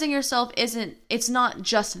 Humanizing yourself it's not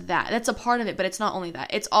just that. That's a part of it, but it's not only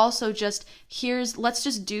that. It's also just, let's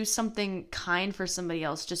just do something kind for somebody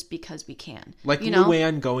else just because we can. Like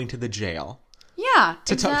Luann going to the jail. Yeah,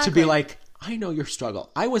 to be like, I know your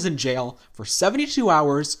struggle. I was in jail for 72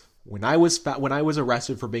 hours when I was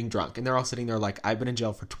arrested for being drunk, and they're all sitting there like, I've been in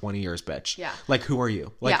jail for 20 years, bitch. Yeah. Like, who are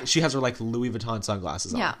you? Like, she has her like Louis Vuitton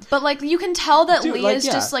sunglasses on. Yeah, but like you can tell that Leah's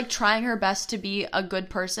just like trying her best to be a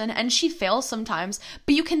good person, and she fails sometimes,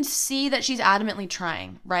 but you can see that she's adamantly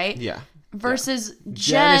trying, right? Yeah. Versus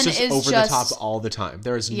Jen is just over the top all the time.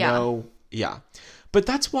 There is but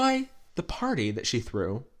that's why the party that she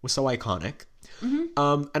threw was so iconic.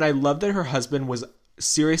 Mm-hmm. And I love that her husband was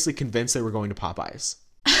seriously convinced they were going to Popeyes.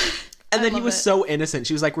 And then he was so innocent.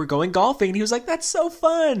 She was like, we're going golfing. And he was like, that's so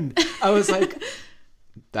fun. I was like,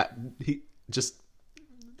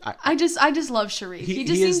 I just love Sharif. He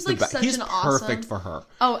just seems like such an awesome... He's perfect for her.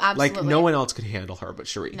 Oh, absolutely. Like, no one else could handle her but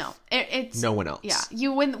Sharif. No. It's... No one else. Yeah.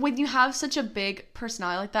 When you have such a big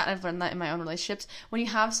personality like that, I've learned that in my own relationships, when you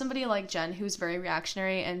have somebody like Jen who's very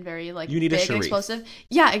reactionary and very like big and explosive.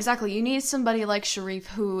 Yeah, exactly. You need somebody like Sharif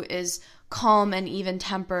who is calm and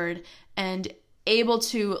even-tempered and able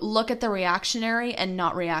to look at the reactionary and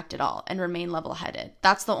not react at all and remain level-headed.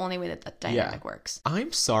 That's the only way that dynamic works.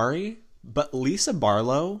 I'm sorry, but Lisa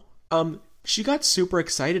Barlow, she got super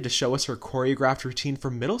excited to show us her choreographed routine for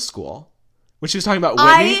middle school. When she was talking about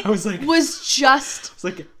Whitney, I was like... I was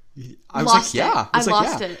like, yeah. I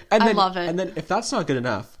lost it. I love it. And then if that's not good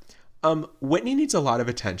enough, Whitney needs a lot of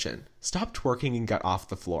attention. Stop twerking and get off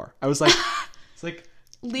the floor. I was like... It's like...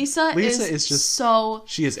 Lisa is just so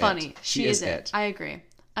she is funny. It. She is it. I agree.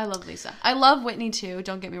 I love Lisa. I love Whitney too.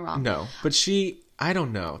 Don't get me wrong. No, but I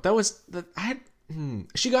don't know. That was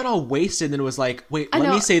she got all wasted and then was like, wait, let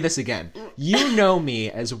me say this again. You know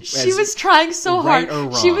me as she was trying so right hard. Or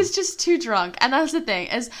wrong. She was just too drunk. And that's the thing,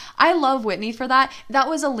 is I love Whitney for that. That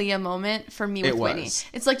was a Leah moment for me with Whitney.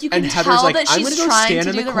 It's like you can tell that she's trying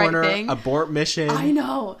to do the right thing. Abort mission. I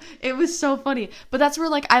know. It was so funny. But that's where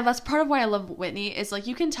that's part of why I love Whitney, is like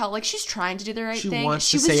you can tell like she's trying to do the right thing.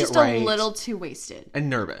 She was just a little too wasted. And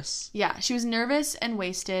nervous. Yeah, she was nervous and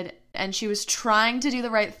wasted, and she was trying to do the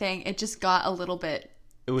right thing. It just got a little bit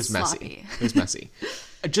sloppy. It was messy.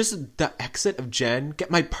 Just the exit of Jen. Get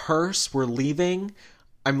my purse. We're leaving.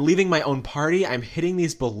 I'm leaving my own party. I'm hitting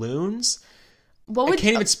these balloons. I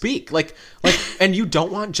can't even speak. Like, and you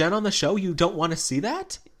don't want Jen on the show? You don't want to see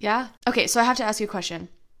that? Yeah. Okay, so I have to ask you a question.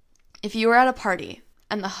 If you were at a party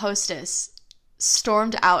and the hostess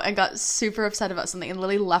stormed out and got super upset about something and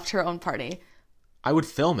literally left her own party, I would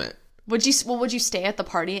film it. Would you stay at the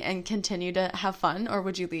party and continue to have fun, or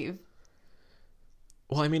would you leave?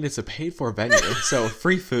 Well, I mean, it's a paid-for venue, so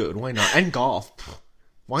free food. Why not? And golf.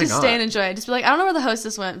 Why not? Just stay and enjoy. Just be like, I don't know where the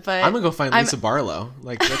hostess went, but... I'm going to go find Lisa Barlow.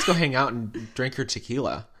 Like, let's go hang out and drink your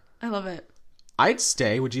tequila. I love it. I'd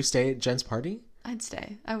stay. Would you stay at Jen's party? I'd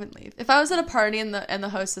stay. I wouldn't leave. If I was at a party and the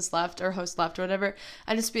hostess left, or host left, or whatever,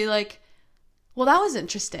 I'd just be like, well, that was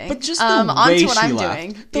interesting. But just the way she left.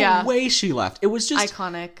 Doing. The way she left. It was just...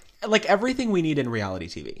 iconic. like everything we need in reality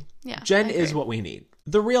TV. Yeah, Jen is what we need.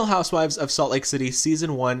 The Real Housewives of Salt Lake City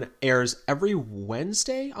season 1 airs every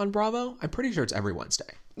Wednesday on Bravo. I'm pretty sure it's every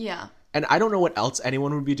Wednesday. Yeah. And I don't know what else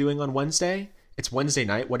anyone would be doing on Wednesday. It's Wednesday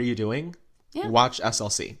night. What are you doing? Yeah. Watch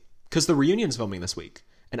SLC. Because the reunion's filming this week.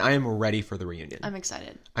 And I am ready for the reunion. I'm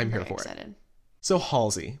excited. I'm here for it. So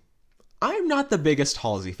Halsey. I'm not the biggest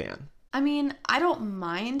Halsey fan. I mean, I don't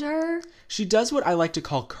mind her. She does what I like to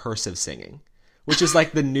call cursive singing, which is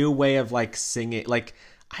like the new way of like singing. Like,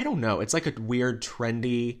 I don't know. It's like a weird,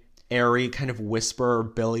 trendy, airy kind of whisper,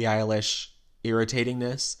 Billie Eilish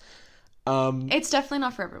irritatingness. It's definitely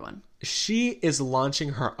not for everyone. She is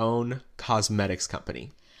launching her own cosmetics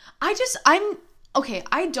company. Okay,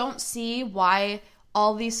 I don't see why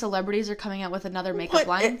all these celebrities are coming out with another makeup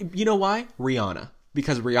line. You know why? Rihanna.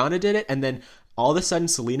 Because Rihanna did it, and then all of a sudden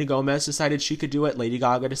Selena Gomez decided she could do it. Lady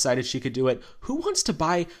Gaga decided she could do it. Who wants to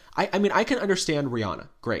buy... I mean, I can understand Rihanna.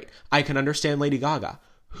 Great. I can understand Lady Gaga.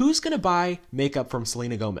 Who's going to buy makeup from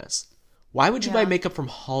Selena Gomez? Why would you buy makeup from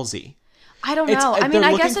Halsey? I don't know. I mean,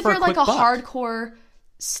 I guess if you're like a buck. hardcore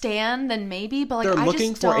stan, then maybe, but like they're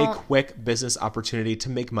looking for a quick business opportunity to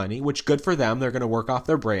make money, which good for them. They're going to work off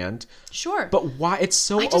their brand. Sure. But why? It's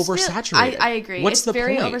so oversaturated. I agree. What's the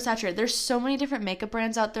very point? Oversaturated. There's so many different makeup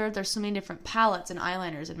brands out there. There's so many different palettes and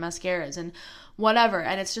eyeliners and mascaras and whatever.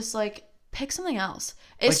 And it's just like, pick something else.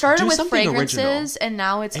 It started with fragrances original. And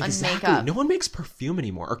now it's on makeup. No one makes perfume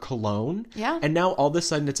anymore or cologne. Yeah. And now all of a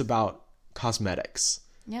sudden it's about cosmetics.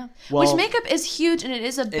 Yeah. Well, which makeup is huge and it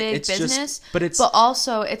is a big business. But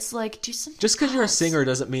also it's like, do something just because you're a singer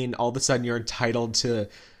doesn't mean all of a sudden you're entitled to...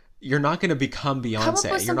 You're not going to become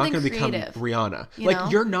Beyonce. You're not going to become Rihanna.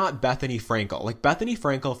 You're not Bethany Frankel. Like Bethany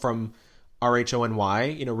Frankel from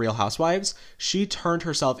RHONY, Real Housewives, she turned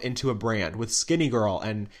herself into a brand with Skinny Girl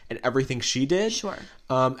and everything she did. Sure.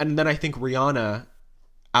 And then I think Rihanna,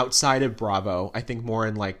 outside of Bravo, I think more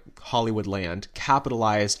in like Hollywood land,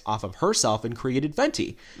 capitalized off of herself and created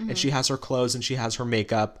Fenty. Mm-hmm. And she has her clothes and she has her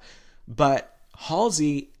makeup. But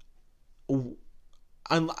Halsey, why?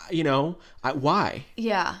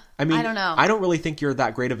 Yeah. I mean, I don't know. I don't really think you're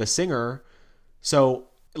that great of a singer. So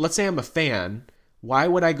let's say I'm a fan. Why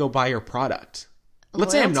would I go buy your product?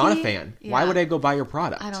 Let's say I'm not a fan. Yeah. Why would I go buy your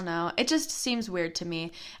product? I don't know. It just seems weird to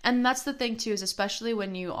me. And that's the thing too, is especially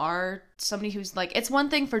when you are somebody who's like, it's one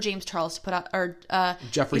thing for James Charles to put out, or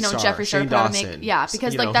Jeffree Star, Jeffree Star Shane put out Dawson,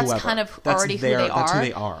 because like that's whoever. kind of that's already who they are. That's who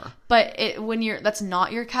they are. But when that's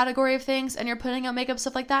not your category of things, and you're putting out makeup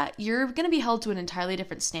stuff like that, you're gonna be held to an entirely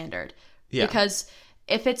different standard. Yeah. Because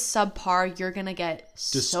if it's subpar, you're going to get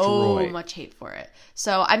so much hate for it.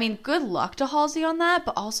 So, I mean, good luck to Halsey on that,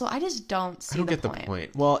 but also I just don't see the point. I don't get the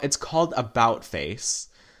point. Well, it's called About Face.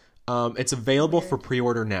 It's available for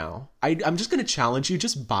pre-order now. I'm just going to challenge you.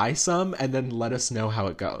 Just buy some and then let us know how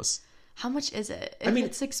it goes. How much is it? I mean,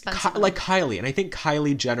 it's expensive. Like Kylie, and I think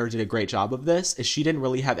Kylie Jenner did a great job of this, is she didn't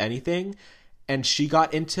really have anything. And she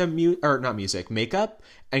got into makeup,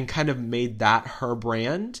 and kind of made that her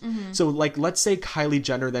brand. Mm-hmm. So, like, let's say Kylie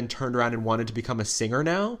Jenner then turned around and wanted to become a singer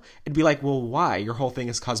now. It'd be like, well, why? Your whole thing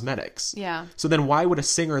is cosmetics. Yeah. So then why would a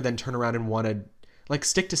singer then turn around and want to, like,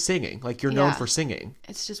 stick to singing? Like, you're known for singing.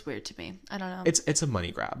 It's just weird to me. I don't know. It's a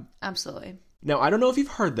money grab. Absolutely. Now, I don't know if you've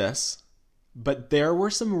heard this, but there were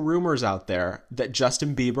some rumors out there that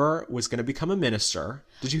Justin Bieber was going to become a minister.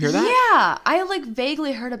 Did you hear that? Yeah, I like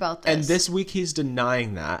vaguely heard about this. And this week he's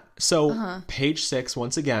denying that. So Page 6,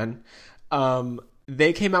 once again,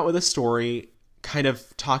 they came out with a story kind of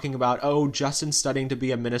talking about, Justin's studying to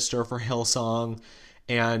be a minister for Hillsong.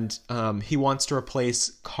 And he wants to replace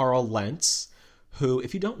Carl Lentz, who,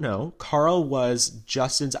 if you don't know, Carl was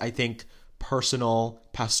Justin's, I think, personal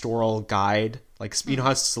pastoral guide. Like, you know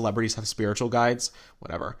how celebrities have spiritual guides?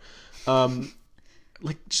 Whatever.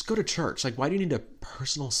 Like, just go to church. Like, why do you need a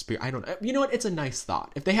personal spirit? I don't know. You know what? It's a nice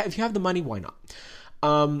thought. If you have the money, why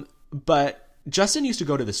not? But Justin used to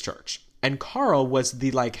go to this church. And Carl was the,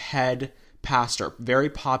 like, head pastor. Very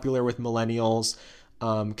popular with millennials.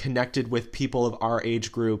 Connected with people of our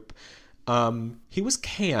age group. He was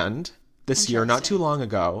canned this year, not too long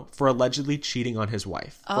ago, for allegedly cheating on his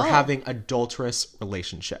wife, for having adulterous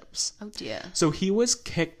relationships. Oh dear. So he was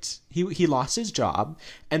kicked, he lost his job,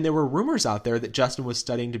 and there were rumors out there that Justin was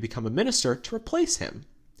studying to become a minister to replace him.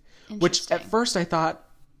 Which at first I thought,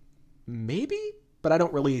 maybe, but I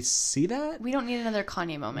don't really see that. We don't need another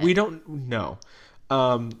Kanye moment. We don't know.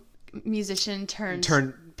 Musician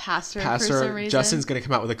turned pastor for some reason. Justin's gonna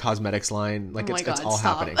come out with a cosmetics line. Like, it's all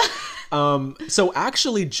stop. happening. So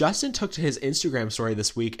actually, Justin took to his Instagram story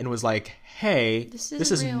this week and was like, hey, this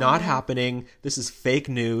is not happening. This is fake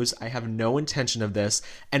news. I have no intention of this.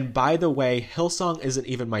 And by the way, Hillsong isn't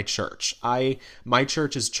even my church. My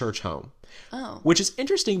church is Church Home. Oh. Which is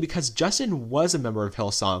interesting because Justin was a member of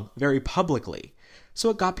Hillsong very publicly. So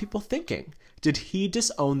it got people thinking, did he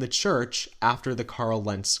disown the church after the Carl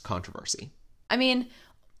Lentz controversy? I mean,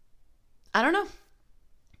 I don't know.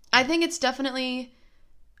 I think it's definitely...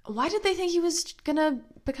 Why did they think he was going to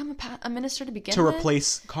become a minister to begin with? To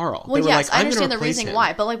replace Carl. Well, yes, I understand the reasoning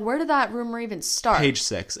why, but like, where did that rumor even start? Page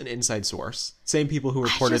 6, an inside source. Same people who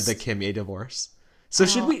reported the Kanye divorce. So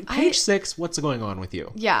should we... Page 6, what's going on with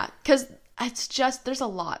you? Yeah, because it's just... There's a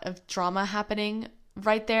lot of drama happening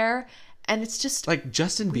right there, and it's just... Like,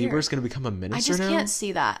 Justin Bieber's going to become a minister now? I just can't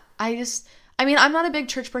see that. I mean, I'm not a big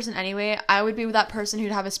church person anyway. I would be that person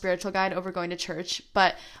who'd have a spiritual guide over going to church,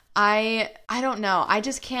 but I don't know. I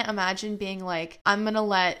just can't imagine being like, I'm going to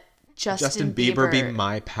let Justin Bieber be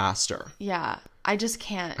my pastor. Yeah. I just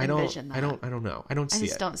can't envision that. I don't know. I don't see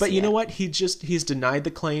it. Don't but see you know what? He's denied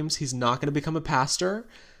the claims. He's not going to become a pastor.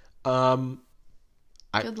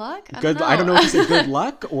 Good luck? I don't know if it's good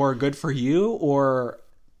luck or good for you or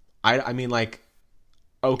I mean, like,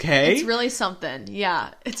 okay. It's really something. Yeah,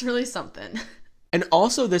 it's really something. And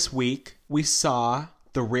also this week, we saw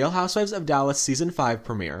the Real Housewives of Dallas Season 5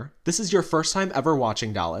 premiere. This is your first time ever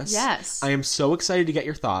watching Dallas. Yes. I am so excited to get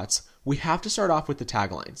your thoughts. We have to start off with the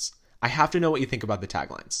taglines. I have to know what you think about the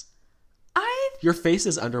taglines. Your face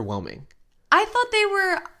is underwhelming. I thought they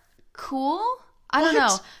were cool. I don't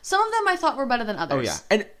know. Some of them I thought were better than others. Oh, yeah.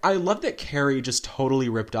 And I love that Carrie just totally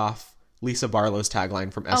ripped off Lisa Barlow's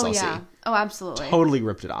tagline from SLC. Oh, yeah. Oh, absolutely. Totally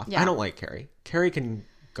ripped it off. Yeah. I don't like Carrie. Carrie can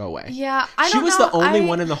go away. Yeah, She was the only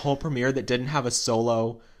one in the whole premiere that didn't have a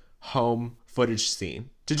solo home footage scene.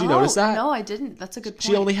 Did you notice that? No, I didn't. That's a good point.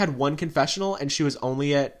 She only had one confessional, and she was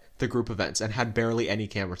only at the group events and had barely any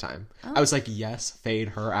camera time. I was like, yes, fade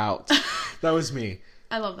her out. That was me.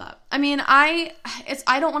 I love that. I mean, I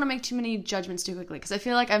don't want to make too many judgments too quickly because I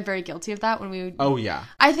feel like I'm very guilty of that when we... Oh, yeah.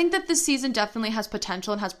 I think that this season definitely has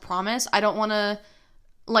potential and has promise. I don't want to,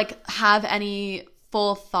 like, have any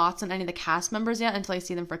full thoughts on any of the cast members yet until I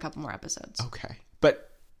see them for a couple more episodes. Okay.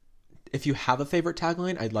 But if you have a favorite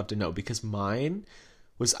tagline, I'd love to know because mine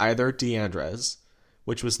was either Deandra's,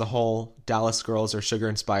 which was the whole Dallas girls are sugar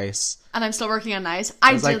and spice. And I'm still working on nice.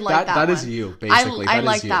 I did like that one. That is you, basically. I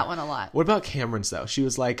like that one a lot. What about Cameron's, though? She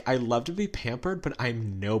was like, I love to be pampered, but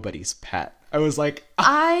I'm nobody's pet. I was like...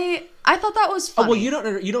 I thought that was funny. Oh, well,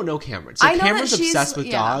 you don't know Cameron. So Cameron's obsessed with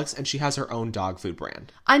dogs, and she has her own dog food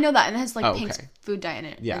brand. I know that, and it has, like, Pink's food diet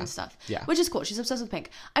in it and stuff. Yeah. Which is cool. She's obsessed with Pink.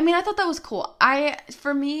 I mean, I thought that was cool.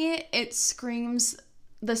 For me, it screams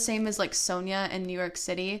the same as, like, Sonia in New York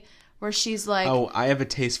City, where she's like... Oh, I have a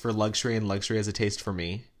taste for luxury, and luxury has a taste for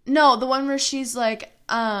me. No, the one where she's like,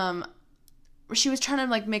 she was trying to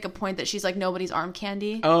like make a point that she's like nobody's arm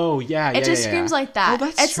candy. Oh yeah, it just screams like that. Oh,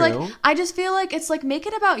 that's it's true. Like I just feel like it's like make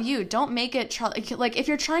it about you. Don't make it like if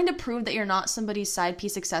you're trying to prove that you're not somebody's side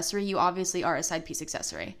piece accessory, you obviously are a side piece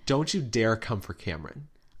accessory. Don't you dare come for Cameron.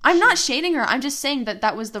 I'm not shading her. I'm just saying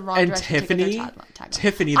that was the wrong direction Tiffany, to take with their tagline.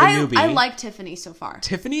 Tiffany, the newbie. I like Tiffany so far.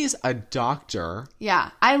 Tiffany's a doctor. Yeah,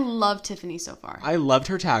 I love Tiffany so far. I loved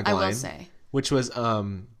her tagline. I will say, which was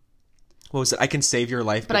what was it? I can save your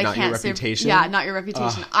life, but not your reputation. Yeah, not your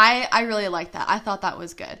reputation. I really like that. I thought that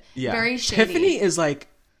was good. Yeah. Very shady. Tiffany is like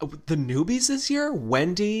the newbies this year.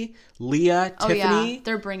 Wendy, Leah, Tiffany. Yeah,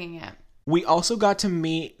 they're bringing it. We also got to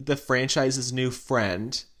meet the franchise's new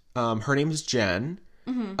friend. Her name is Jen.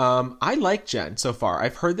 Mm-hmm. I like Jen so far.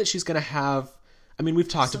 I've heard that she's going to have... I mean, we've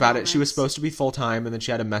talked about it. She was supposed to be full-time, and then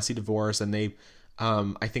she had a messy divorce, and they...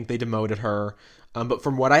 I think they demoted her. But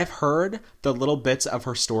from what I've heard, the little bits of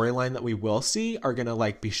her storyline that we will see are gonna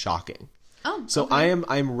like be shocking. Oh, so okay.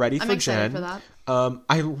 I'm ready for I'm excited Jen. For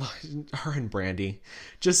that. Her and Brandy.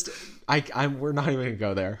 Just we're not even gonna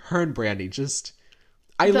go there. Her and Brandy. Just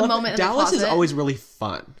I the love moment Dallas is always really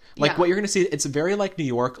fun. Like what you're gonna see, it's very like New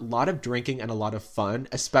York. A lot of drinking and a lot of fun,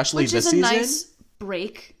 especially this season. Which is a nice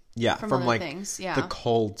break. Yeah, from like other things. Yeah. The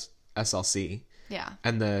cold SLC. Yeah.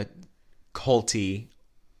 And the culty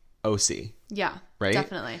OC. Yeah, right?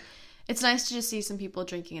 Definitely. It's nice to just see some people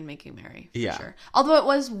drinking and making merry, for yeah. sure. Although it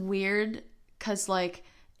was weird because, like,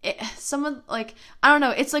 someone like, I don't know,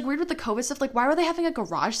 it's like weird with the COVID stuff. Like, why were they having a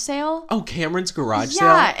garage sale? Oh, Cameron's garage sale?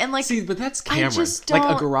 Yeah, and like, see, but that's Cameron.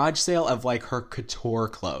 Like a garage sale of like her couture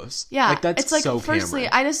clothes. Yeah, like that's it's like, so firstly,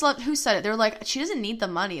 Cameron. I just love who said it. They were like, she doesn't need the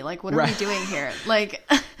money. Like, what are we doing here? Like,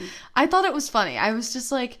 I thought it was funny. I was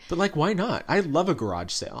just like, but like, why not? I love a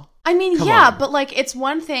garage sale. I mean, Come on. But like, it's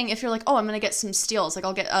one thing if you're like, oh, I'm gonna get some steals. Like,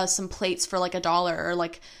 I'll get some plates for like $1, or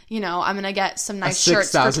like, you know, I'm gonna get some nice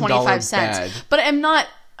shirts for 25 cents. Bed. But I'm not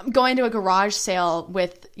going to a garage sale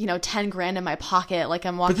with, you know, 10 grand in my pocket. Like,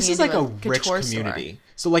 I'm walking. But this is like a rich community. Store.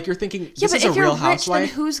 So like, you're thinking, yeah, this but is if a you're Real rich, Housewife.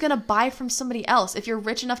 then who's gonna buy from somebody else? If you're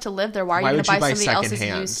rich enough to live there, why are you gonna buy somebody else's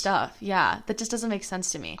used stuff? Yeah, that just doesn't make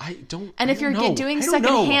sense to me. And if you're doing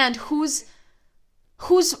secondhand, who's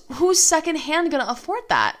secondhand gonna afford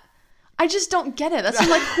that? I just don't get it. That's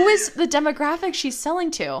like, who is the demographic she's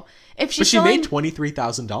selling to? If she's she made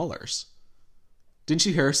 $23,000. Didn't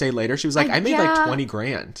you hear her say later? She was like, I made like 20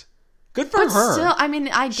 grand. Good for her. Still, I mean,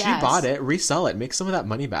 I guess. She bought it, resell it, make some of that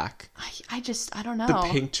money back. I don't know. The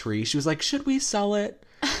pink tree. She was like, should we sell it?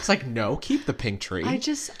 It's like, no, keep the pink tree.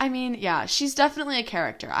 I mean, yeah, she's definitely a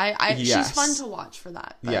character. Yes. She's fun to watch for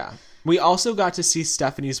that. But. Yeah. We also got to see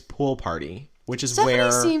Stephanie's pool party, which is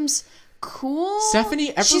Stephanie seems cool.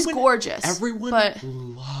 She's gorgeous.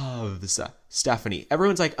 Everyone loves Stephanie.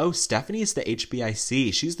 Everyone's like, oh, Stephanie's the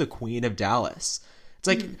HBIC. She's the queen of Dallas. It's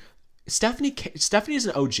like, Stephanie is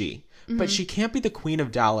an OG, but she can't be the queen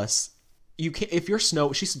of Dallas. You can't, if you're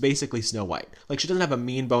she's basically Snow White. Like, she doesn't have a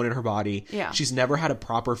mean bone in her body. Yeah. She's never had a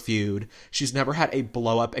proper feud. She's never had a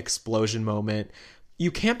blow up explosion moment. You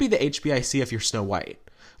can't be the HBIC if you're Snow White.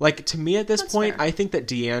 Like, to me at this point, fair. I think that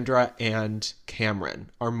Deandra and Cameron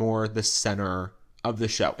are more the center of the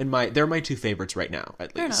show. They're my two favorites right now,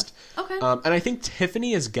 at least. Okay. And I think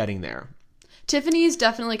Tiffany is getting there. Tiffany is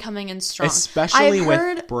definitely coming in strong. Especially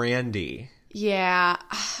with Brandy. Yeah.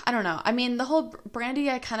 I don't know. I mean, the whole Brandy,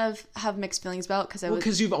 I kind of have mixed feelings about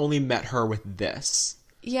because you've only met her with this.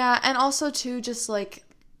 Yeah. And also, too, just like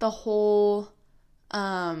the whole...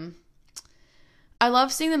 I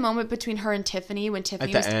love seeing the moment between her and Tiffany when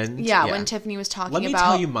Tiffany at the end. Yeah, when Tiffany was talking about. Let me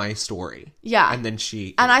tell you my story. Yeah, and then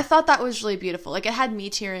and I thought that was really beautiful. Like, it had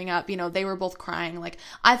me tearing up. You know, they were both crying. Like,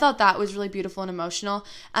 I thought that was really beautiful and emotional.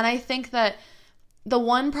 And I think that the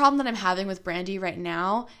one problem that I'm having with Brandy right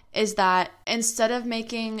now is that instead of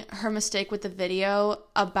making her mistake with the video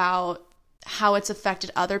about how it's affected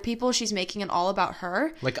other people, she's making it all about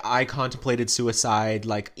her. Like, I contemplated suicide.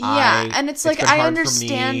 Like, and it's like, I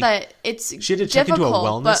understand that it's she had to check into a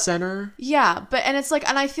wellness center. Yeah, and it's like,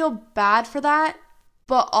 and I feel bad for that,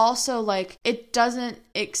 but also, like, it doesn't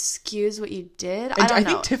excuse what you did. I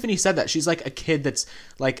think Tiffany said that. She's like a kid that's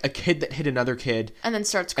like a kid that hit another kid and then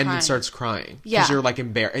starts crying. Yeah, because you're like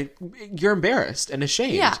you're embarrassed and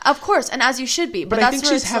ashamed. Yeah, of course, and as you should be. But I think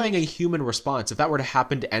she's having a human response. If that were to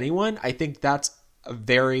happen to anyone, I think that's a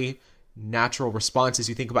very natural response as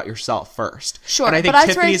you think about yourself first. Sure, and I think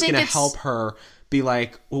Tiffany's going to help her be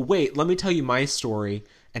like, well, wait, let me tell you my story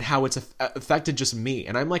and how it's affected just me.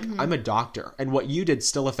 And I'm like, I'm a doctor, and what you did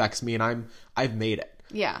still affects me, and I've made it.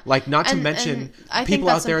 Yeah. Like, not to mention people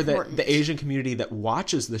out there that the Asian community that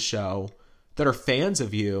watches the show that are fans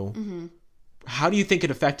of you. How do you think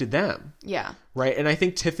it affected them? Yeah. Right. And I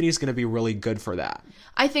think Tiffany's going to be really good for that.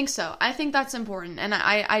 I think so. I think that's important. And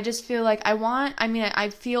I just feel like I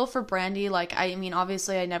feel for Brandy. Like, I mean,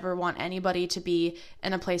 obviously I never want anybody to be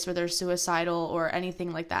in a place where they're suicidal or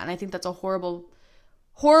anything like that. And I think that's a horrible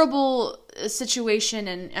situation.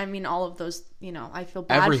 And I mean, all of those, you know, I feel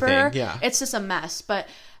bad for her. Yeah. It's just a mess. But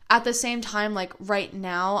at the same time, like, right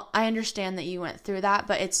now, I understand that you went through that,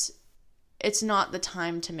 but it's not the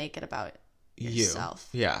time to make it about yourself.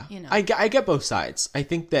 Yeah. You know? I get both sides. I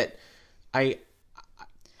think that I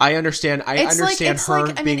understand. I understand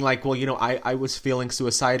her being like, well, you know, I was feeling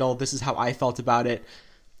suicidal. This is how I felt about it.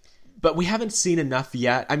 But we haven't seen enough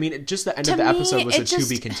yet. I mean, just the end of the episode was to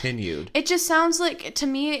be continued. It just sounds like, to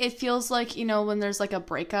me, it feels like, you know, when there's like a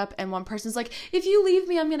breakup and one person's like, if you leave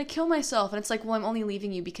me, I'm going to kill myself. And it's like, well, I'm only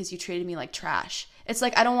leaving you because you treated me like trash. It's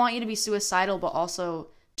like, I don't want you to be suicidal, but also...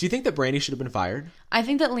 Do you think that Brandy should have been fired? I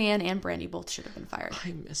think that Leanne and Brandy both should have been fired.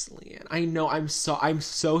 I miss Leanne. I know. I'm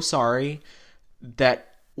so sorry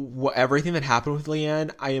that everything that happened with Leanne.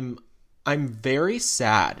 I'm very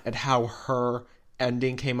sad at how her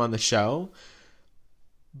ending came on the show,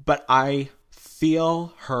 but I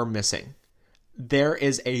feel her missing. There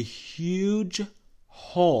is a huge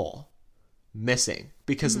hole missing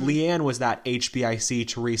because Leanne was that HBIC,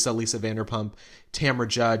 Teresa, Lisa Vanderpump, Tamra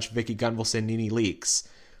Judge, Vicky Gunvalson, Nene Leakes,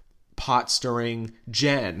 pot stirring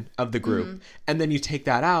Jen of the group. And then you take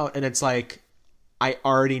that out and it's like, I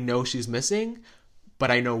already know she's missing,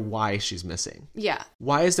 but I know why she's missing. Yeah.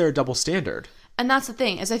 Why is there a double standard? And that's the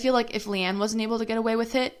thing, is I feel like if Leanne wasn't able to get away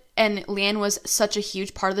with it, and Leanne was such a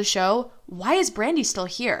huge part of the show, why is Brandy still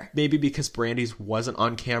here? Maybe because Brandy's wasn't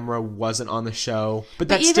on camera, wasn't on the show. But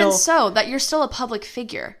that's even still... so, that you're still a public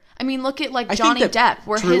figure. I mean, look at like Johnny Depp,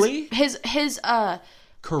 where truly, his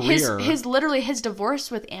career, his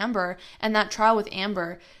divorce with Amber and that trial with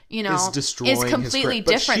Amber, you know, is completely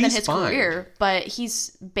different than his career. But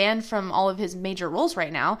he's banned from all of his major roles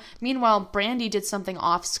right now. Meanwhile, Brandy did something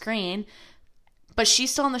off screen, but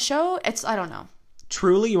she's still on the show. I don't know.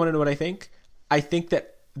 Truly, you want to know what I think? I think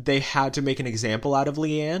that they had to make an example out of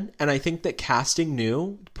Leanne, and I think that casting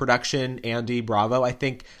knew, production, Andy, Bravo, I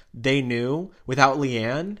think they knew without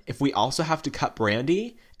Leanne, if we also have to cut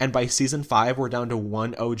Brandy, and by season 5 we're down to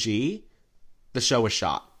one OG, the show was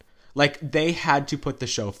shot. Like, they had to put the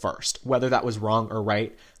show first. Whether that was wrong or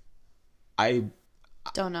right, I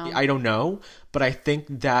don't know, but I think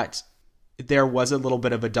that there was a little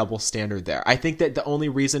bit of a double standard there. I think that the only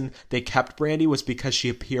reason they kept Brandy was because she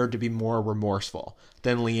appeared to be more remorseful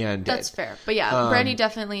than Leanne did. That's fair. But yeah, Brandy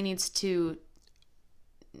definitely needs to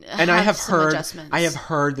and I have heard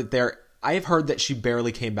that she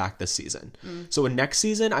barely came back this season. So in next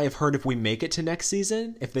season, I have heard if we make it to next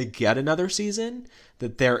season, if they get another season,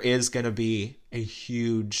 that there is going to be a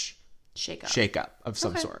huge shake-up of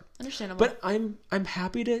some sort. Understandable. But I'm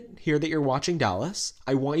happy to hear that you're watching Dallas.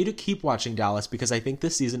 I want you to keep watching Dallas because I think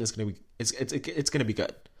this season is going to be it's going to be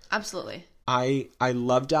good. Absolutely. I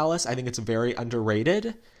love Dallas. I think it's very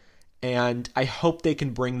underrated, and I hope they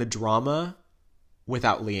can bring the drama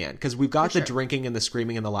without Leanne, because we've got the drinking and the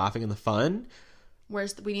screaming and the laughing and the fun.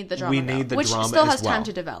 Whereas we need the drama. Which drama still has time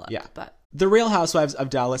to develop. Yeah. But The Real Housewives of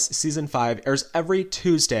Dallas season 5 airs every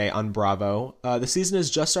Tuesday on Bravo. The season is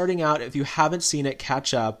just starting out. If you haven't seen it,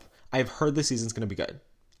 catch up. I've heard the season's going to be good.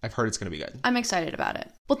 I've heard it's going to be good. I'm excited about it.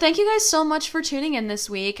 Well, thank you guys so much for tuning in this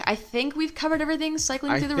week. I think we've covered everything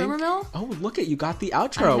cycling through the rumor mill. Oh, look at you got the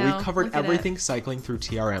outro. We've covered everything cycling through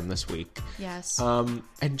TRM this week. Yes. And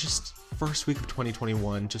just first week of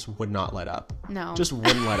 2021 just would not let up. No. Just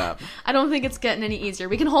wouldn't let up. I don't think it's getting any easier.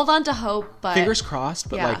 We can hold on to hope, but fingers crossed,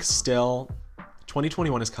 but like still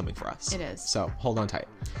 2021 is coming for us. It is. So hold on tight.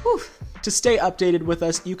 Whew. To stay updated with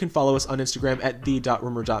us, you can follow us on Instagram at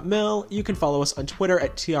the.rumor.mill. You can follow us on Twitter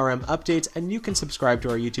at TRM Updates, and you can subscribe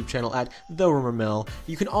to our YouTube channel at The Rumor Mill.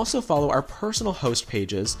 You can also follow our personal host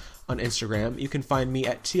pages on Instagram. You can find me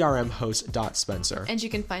at trmhost.spencer. And you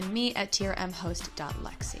can find me at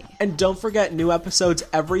trmhost.lexy. And don't forget, new episodes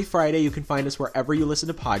every Friday. You can find us wherever you listen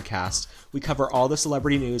to podcasts. We cover all the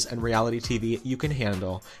celebrity news and reality TV you can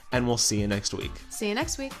handle, and we'll see you next week. See you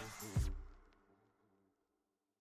next week.